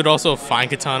could do? He could also find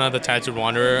Katana, the Tattooed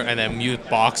Wanderer, and then mute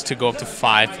box to go up to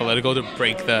 5 political to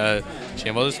break the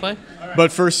Shameful Display.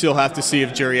 But first, you'll have to see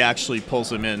if Jerry actually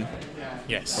pulls him in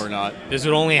Yes. or not. This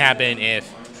would only happen if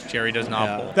Jerry does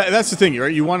not pull. That's the thing,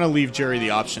 right? You want to leave Jerry the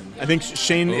option. I think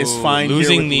Shane is fine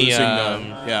losing here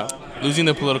with the, losing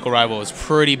the political rival is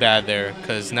pretty bad there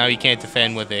because now he can't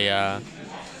defend with a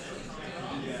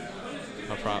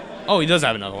prop. Oh, he does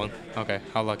have another one. Okay,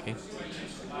 how lucky.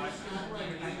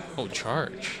 Oh,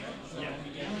 charge.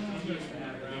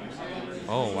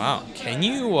 Oh, wow. Can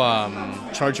you,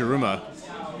 charge Aruma.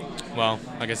 well,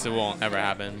 I guess it won't ever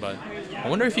happen, but I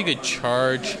wonder if you could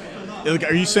charge. Like,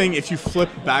 are you saying if you flip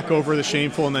back over the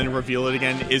Shameful and then reveal it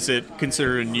again, is it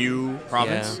considered a new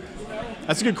province? Yeah.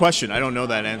 That's a good question. I don't know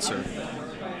that answer.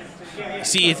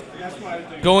 See,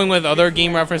 going with other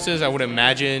game references, I would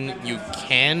imagine you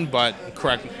can, but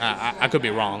correct, I could be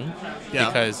wrong. Yeah.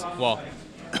 Because, well,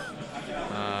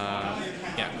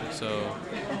 yeah, so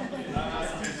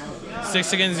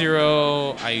 6 against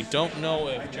 0. I don't know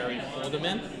if Jerry pulled him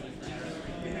in.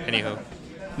 Anywho.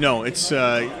 No, it's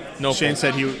No Shane pull.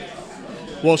 said he.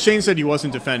 Well, Shane said he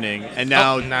wasn't defending, and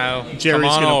now Jerry's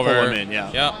come on going to over. pull him in.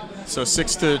 Yeah. Yep. So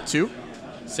 6-2.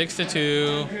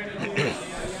 6-2.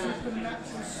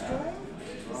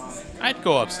 I'd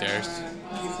go upstairs.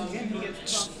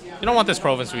 You don't want this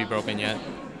province to be broken yet.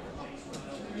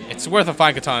 It's worth a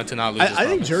 5 katana to not lose this I think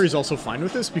province. Jerry's also fine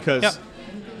with this because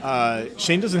Yep.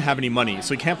 Shane doesn't have any money,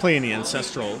 so he can't play any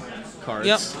ancestral cards.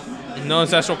 Yep. No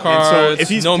ancestral And cards. so if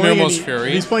he's no playing Mirmo's any, Fury.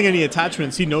 if he's playing any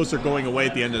attachments, he knows they're going away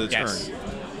at the end of the Yes. turn.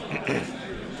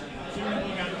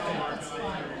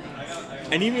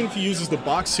 And even if he uses the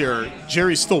box here,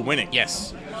 Jerry's still winning.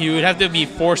 Yes. He would have to be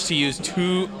forced to use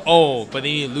 2. Oh, but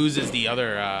then he loses the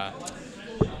other.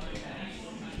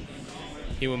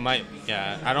 He might.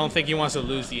 Yeah. I don't think he wants to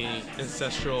lose the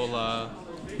ancestral.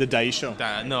 The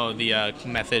Daisho. No, the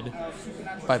method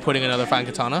by putting another fine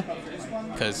katana.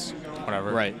 Because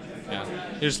whatever. Right. Yeah.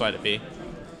 You just let it be.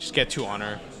 Just get 2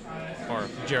 honor. Or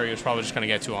Jerry was probably just gonna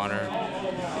get 2 honor.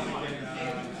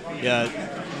 Yeah.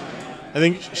 I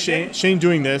think Shane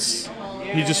doing this,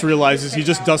 he just realizes he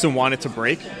just doesn't want it to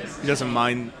break. He doesn't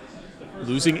mind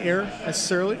losing air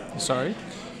necessarily. Sorry.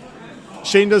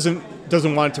 Shane doesn't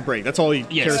want it to break. That's all he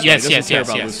cares about. He doesn't care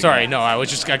about losing Sorry, air. no,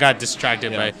 I got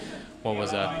distracted by what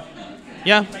was that?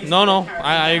 Yeah, no,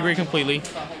 I agree completely.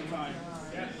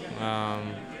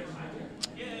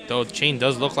 Though Shane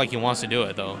does look like he wants to do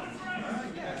it though.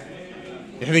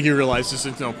 I think he realizes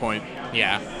there's no point.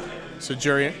 Yeah. So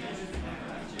Jerry,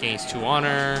 Gains 2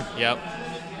 honor. Yep.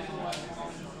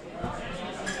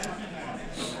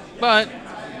 But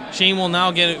Shane will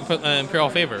now get Imperial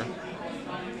favor.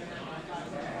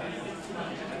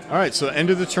 all right. So end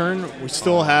of the turn, we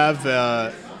still have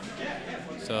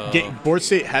So. board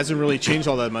state hasn't really changed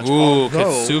all that much. Ooh,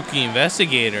 Katsuki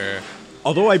Investigator.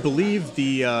 Although I believe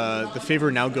the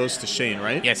favor now goes to Shane,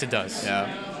 right? Yes, it does.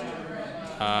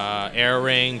 Yeah. Air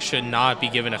Ring should not be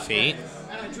given a fate.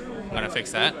 I'm gonna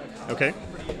fix that. Okay.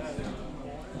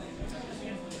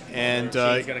 And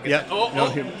Shane's gonna get yeah, that. Oh, no,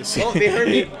 oh, they heard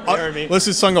me. They heard me.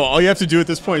 Listen, Sungho, all you have to do at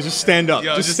this point is just stand up.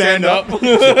 Yo, just stand up.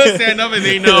 Stand up and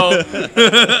they know.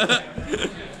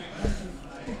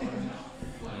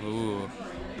 Ooh.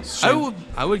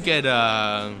 I would get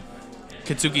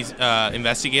Katsuki's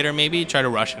investigator maybe, try to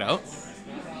rush it out.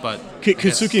 But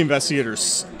Katsuki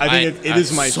Investigators, I think it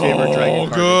is my favorite dragon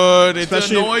card. Good. It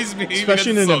Especially, annoys me.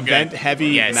 especially in an so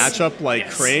event-heavy matchup like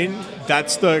Crane.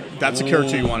 That's a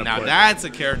character you want to Now play. that's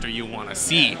a character you want to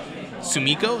see.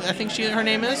 Sumiko, I think her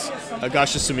name is.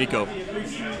 Agasha Sumiko.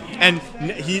 And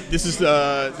this is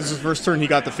his first turn. He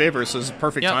got the favor, so it's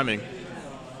perfect timing.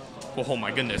 Oh my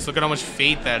goodness! Look at how much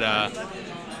fate that.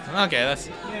 Okay, that's.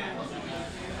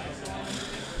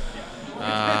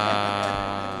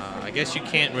 I guess you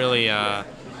can't really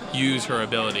use her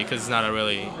ability because it's not a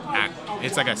really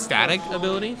it's like a static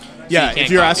ability. So Yeah, if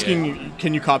you're asking, it.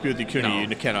 Can you copy with the Kuni? No.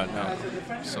 You cannot. No.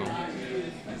 So.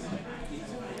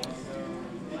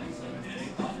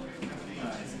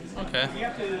 Okay.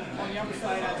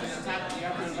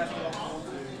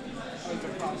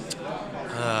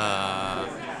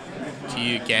 Do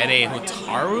you get a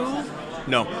Hotaru?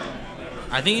 No.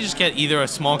 I think you just get either a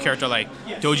small character like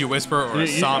Doji Whisper or a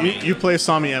Sami. You play a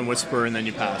Sami and Whisper, and then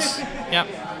you pass. Yep.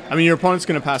 I mean, your opponent's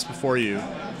going to pass before you.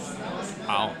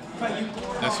 Wow.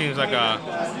 That seems like a...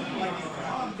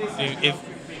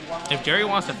 If Jerry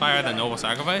wants to fire the Noble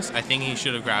Sacrifice, I think he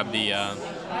should have grabbed the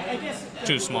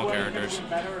 2 small characters.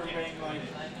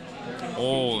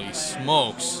 Holy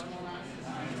smokes.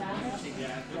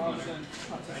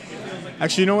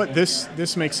 Actually, you know what?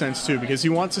 This makes sense too because he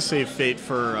wants to save Fate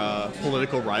for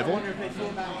political rival,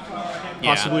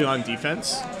 possibly on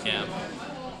defense. Yeah.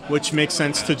 Which makes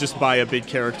sense to just buy a big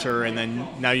character, and then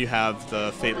now you have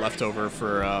the Fate left over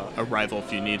for a rival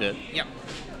if you need it. Yep.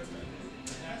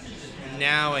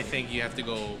 Now I think you have to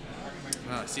go.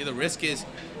 See, the risk is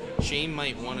Shane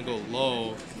might want to go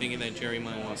low, thinking that Jerry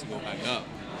might want to go back up.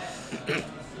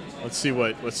 Let's see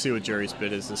what Jerry's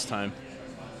bid is this time.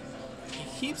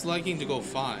 He keeps liking to go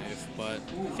 5, but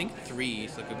I think 3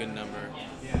 is like a good number.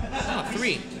 Oh,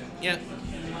 3. Yeah.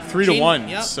 3 to 1.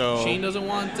 Yep. So Shane doesn't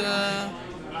want.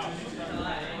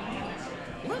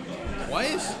 What? Why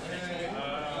is?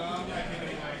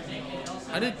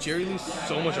 How did Jerry lose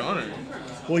so much honor?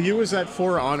 well, he was at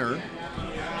 4 honor.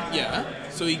 Yeah.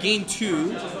 So he gained 2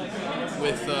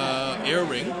 with Air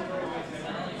Ring.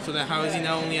 So then how is he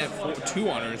now only at 2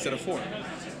 honor instead of 4?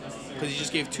 Because he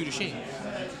just gave 2 to Shane.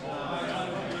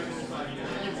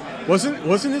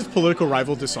 Wasn't his political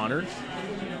rival dishonored?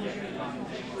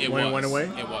 When it went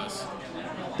away? It was.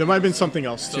 There might have been something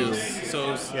else too.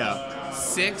 So Yeah.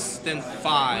 6, then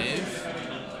 5.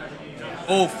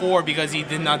 Oh, 4 because he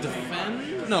did not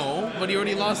defend? No, but he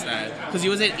already lost that. Because he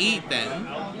was at 8 then.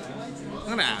 I'm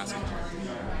going to ask.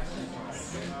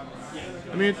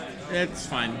 I mean, it's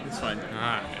fine. It's fine.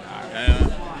 Alright.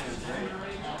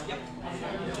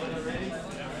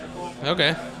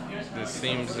 Okay. This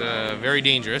seems very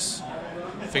dangerous.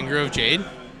 Finger of Jade.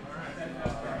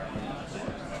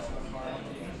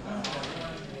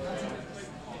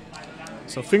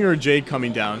 So Finger of Jade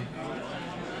coming down.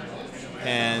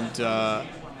 And I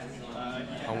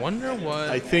wonder what...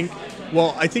 I think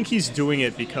he's doing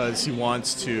it because he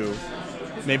wants to...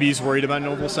 Maybe he's worried about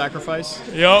Noble Sacrifice.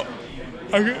 Yep.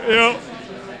 Yep.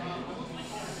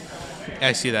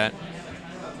 I see that.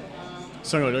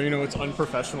 Sungho, don't you know it's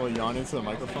unprofessional to yawn into the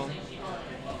microphone?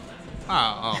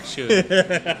 Oh, shoot.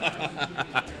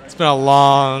 It's been a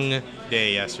long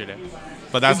day yesterday.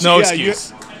 But that's no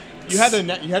excuse. You had a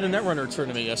Netrunner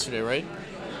tournament yesterday, right?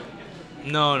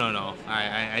 No.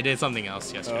 I did something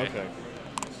else yesterday.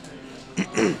 Oh,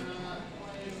 okay.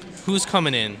 Who's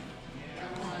coming in?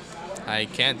 I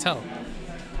can't tell.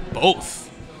 Both.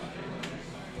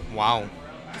 Wow.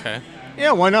 Okay.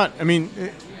 Yeah, why not? I mean,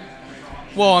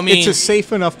 it's a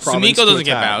safe enough province. Sumiko doesn't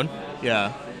get bowed.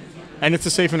 Yeah. And it's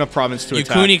a safe enough province to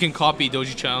attack. Yukuni can copy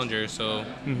Doji Challenger, so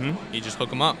you just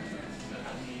hook him up.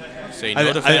 Say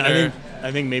no defender.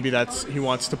 I think maybe he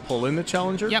wants to pull in the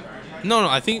Challenger. Yep. No,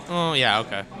 I think... Oh, yeah,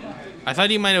 okay. I thought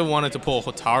he might have wanted to pull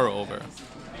Hotaru over.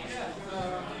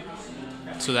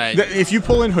 So that... If you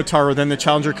pull in Hotaru, then the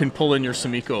Challenger can pull in your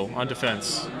Sumiko on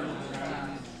defense.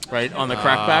 Right? On the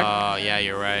crackback? Oh, yeah,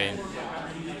 you're right.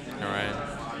 You're right.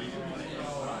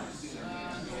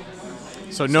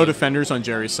 So no defenders on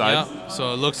Jerry's side. Yeah,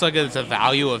 so it looks like it's a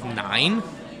value of 9.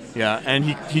 Yeah, and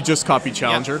he just copied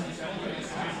Challenger. Yep.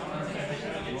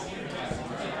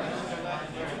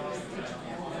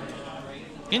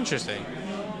 Interesting.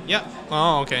 Yep.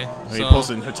 Oh, okay. He pulls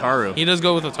in Hotaru. He does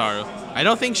go with Hotaru. I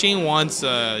don't think Shane wants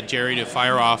Jerry to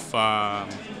fire off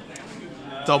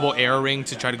double air ring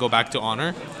to try to go back to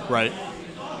honor. Right.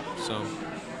 So,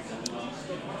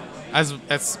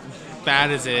 as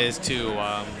bad as it is to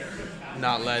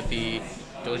not let the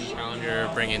Doji Challenger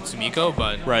bring in Sumiko,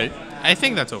 but Right. I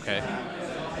think that's okay.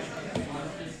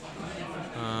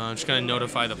 I'm just going to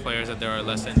notify the players that there are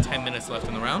less than 10 minutes left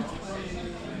in the round.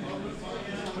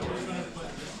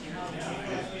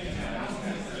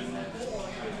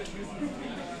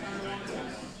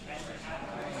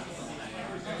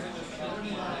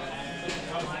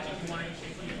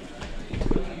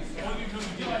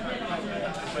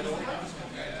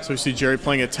 So we see Jerry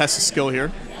playing a test of skill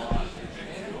here.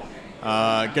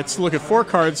 Gets to look at 4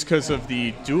 cards because of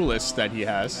the duelist that he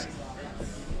has.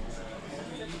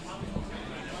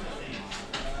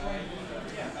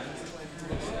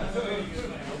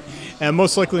 And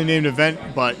most likely named event,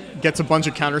 but gets a bunch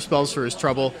of counter spells for his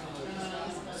trouble.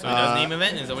 So he does name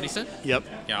event? Is that what he said? Yep.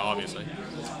 Yeah, obviously.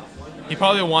 He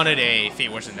probably wanted a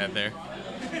Fate Worse Than Dead there.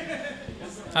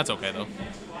 That's okay, though.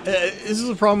 This is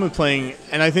a problem with playing,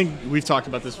 and I think we've talked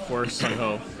about this before,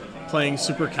 Sungho, playing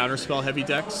super counterspell heavy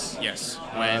decks. Yes.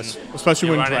 When especially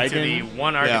you when run Dragon. into the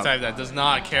one archetype that does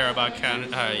not care about counter.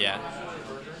 Yeah.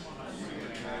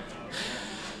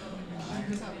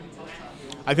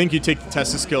 I think you take the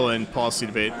test of skill and policy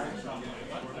debate.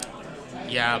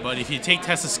 Yeah, but if you take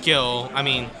Test of Skill, I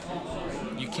mean,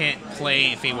 you can't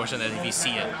play Fate Worse Than Dead if you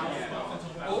see it.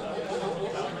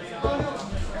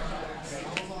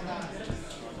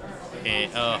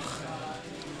 Ugh.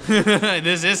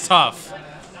 This is tough.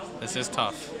 This is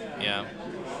tough. Yeah.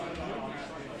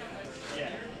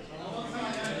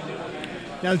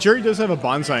 Now, Jerry does have a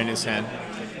bonsai in his hand.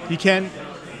 He can...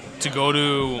 To go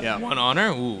to Yeah. 1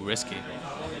 honor? Ooh, risky.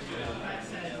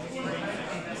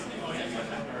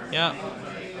 Yeah.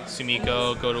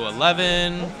 Sumiko, go to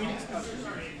 11.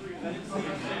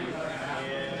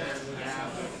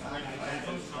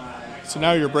 So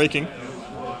now you're breaking.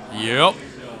 Yep.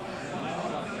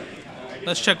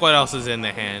 Let's check what else is in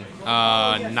the hand.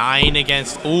 9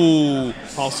 against... Ooh.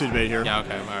 Policy debate here. Yeah,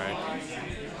 okay, alright.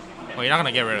 Well, you're not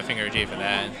going to get rid of Finger J for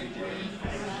that.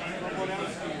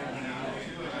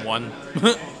 1.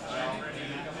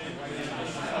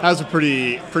 That was a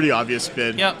pretty obvious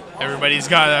bid. Yep, everybody's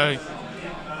got a...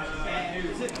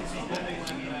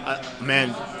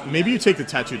 Man, maybe you take the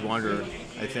Tattooed Wanderer,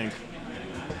 I think.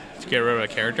 To get rid of a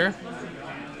character?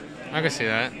 I can see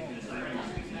that.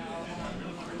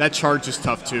 That charge is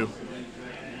tough, too.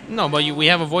 No, but we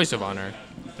have a Voice of Honor.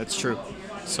 That's true.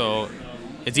 So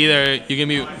it's either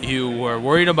you were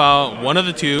worried about one of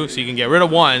the two, so you can get rid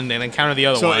of one and then counter the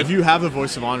other So one. if you have the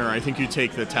Voice of Honor, I think you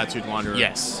take the Tattooed Wanderer.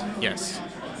 Yes, yes.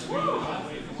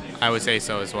 I would say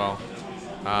so as well.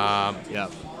 Yeah.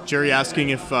 Jerry asking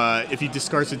if he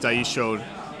discards a Daisho,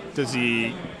 does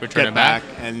he Return get it back?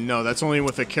 And no, that's only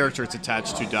with a character it's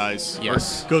attached to dies.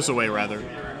 Yes. Or goes away, rather.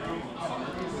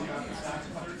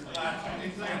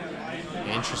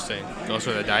 Interesting. Goes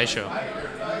for the Daisho.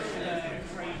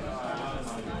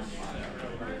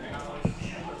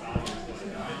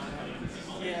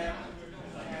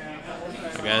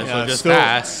 I guess we'll just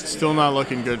pass. Still not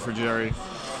looking good for Jerry.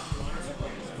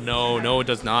 No, it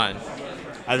does not.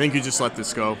 I think you just let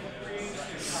this go.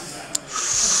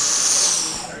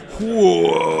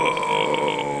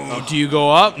 Whoa. Do you go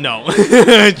up? No.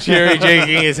 Jerry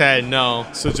shaking his head. No.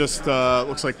 So just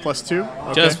looks like +2.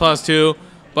 Okay. Just +2.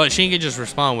 But Sheen can just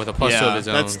respond with a +2 of his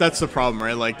own. That's the problem,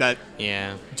 right? Like that.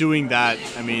 Yeah. Doing that,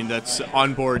 I mean, that's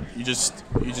onboard. You just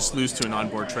lose to an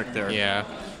onboard trick there. Yeah.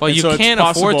 Well, And you so it's can't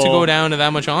afford to possible- go down to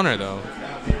that much honor, though.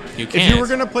 You can't. If you were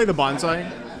gonna play the bonsai,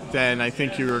 then I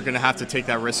think you were gonna have to take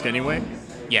that risk anyway.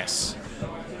 Yes.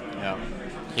 Yeah.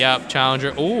 Yep.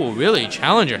 Challenger. Oh, really?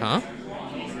 Challenger, huh?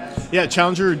 Yeah.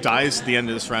 Challenger dies at the end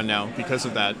of this round now because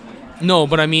of that. No,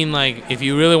 but I mean, like, if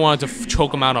you really wanted to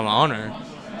choke him out on honor,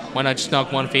 why not just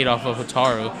knock one fate off of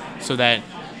Hotaru so that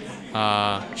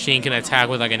Sheen can attack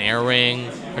with like an air ring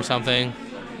or something?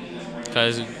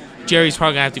 Because Jerry's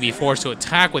probably gonna have to be forced to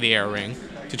attack with the air ring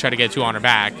to try to get 2 honor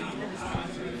back.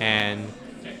 And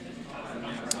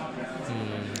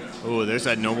Oh, there's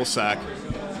that noble sack.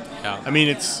 yeah, I mean,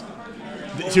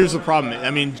 here's the problem. I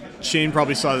mean, Shane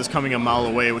probably saw this coming a mile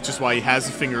away, which is why he has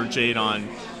the Finger of Jade on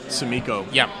Sumiko.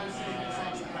 yep,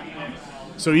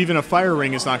 So even a fire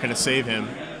ring is not going to save him.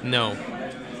 no,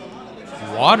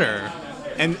 water.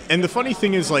 And the funny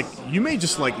thing is, like, you may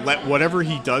just like let whatever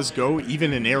he does go,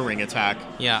 even an air ring attack.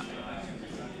 Yeah.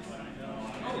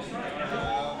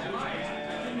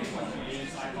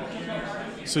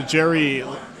 So Jerry,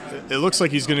 it looks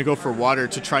like he's going to go for water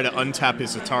to try to untap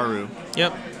his Ataru.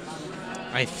 Yep.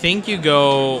 I think you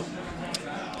go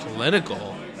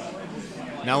political.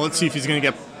 Now let's see if he's going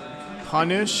to get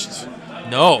punished.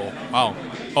 No. Oh.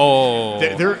 Oh.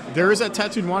 There is that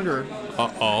Tattooed Wanderer,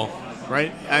 Uh-oh.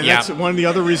 right? And Yeah. that's one of the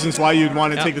other reasons why you'd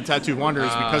want to take the Tattooed Wanderer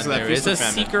is because of that There Feast is of a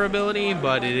Famine. Seeker ability,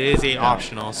 but it is a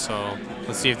optional, so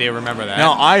let's see if they remember that.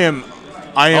 Now I am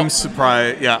Oh.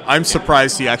 surprised. Yeah, I'm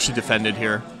surprised he actually defended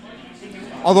here.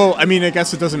 Although I mean, I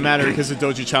guess it doesn't matter because the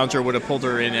Doji Challenger would have pulled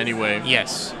her in anyway.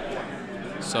 Yes.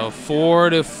 So 4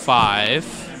 to 5.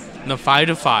 No, 5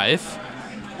 to 5.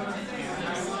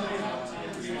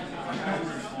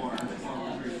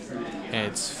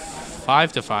 It's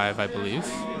 5 to 5, I believe,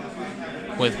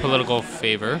 with political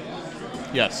favor.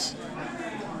 Yes.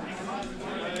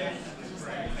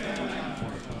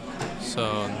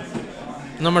 So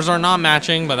numbers are not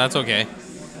matching, but that's okay.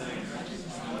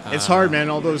 It's hard, man.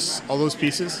 All those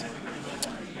pieces.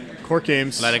 Court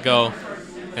games. Let it go,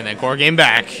 and then core game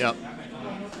back. Yep.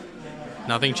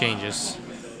 Nothing changes.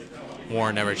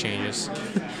 War never changes.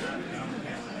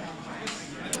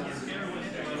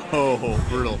 Oh,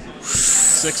 brutal.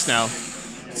 6 now.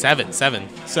 7.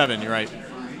 7. You're right.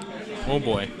 Oh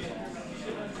boy.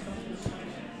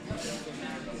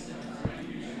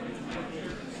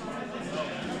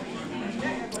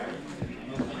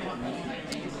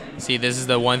 See, this is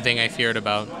the one thing I feared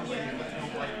about.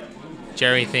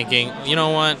 Jerry thinking, you know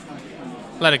what?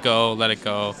 Let it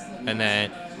go. And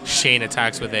then Shane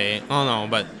attacks with a, oh no,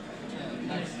 but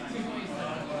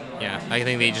yeah, I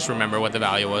think they just remember what the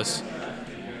value was.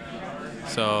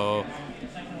 So,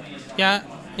 yeah,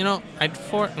 you know, I'd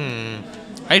force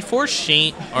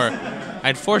Shane, or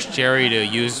I'd force Jerry to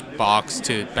use box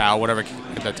to bow whatever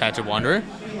the Tattooed Wanderer,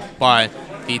 but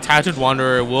the Tattooed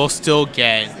Wanderer will still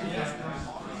get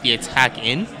the attack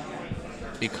in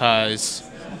because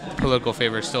political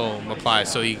favor still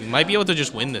applies. So you might be able to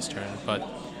just win this turn, but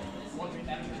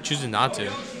chooses not to.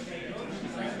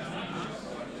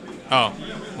 Oh,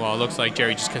 well, it looks like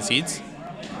Jerry just concedes.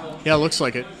 Yeah, it looks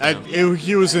like it.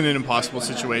 He was in an impossible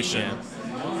situation.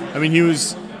 Yeah. I mean,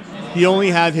 he only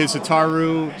had his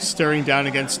Hitaru staring down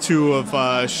against 2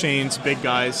 of Shane's big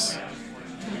guys.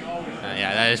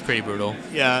 Yeah, that is pretty brutal.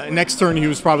 Yeah, next turn he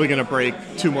was probably going to break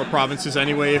 2 more provinces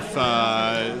anyway if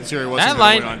Zuri wasn't That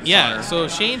going line, on yeah. Honor. So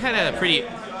Shane had a pretty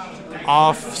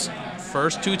off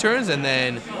first 2 turns, and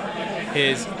then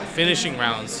his finishing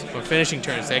rounds or finishing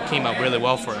turns that came out really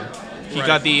well for him. He Right.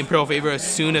 got the Imperial favor as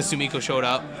soon as Sumiko showed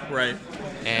up, Right.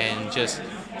 and just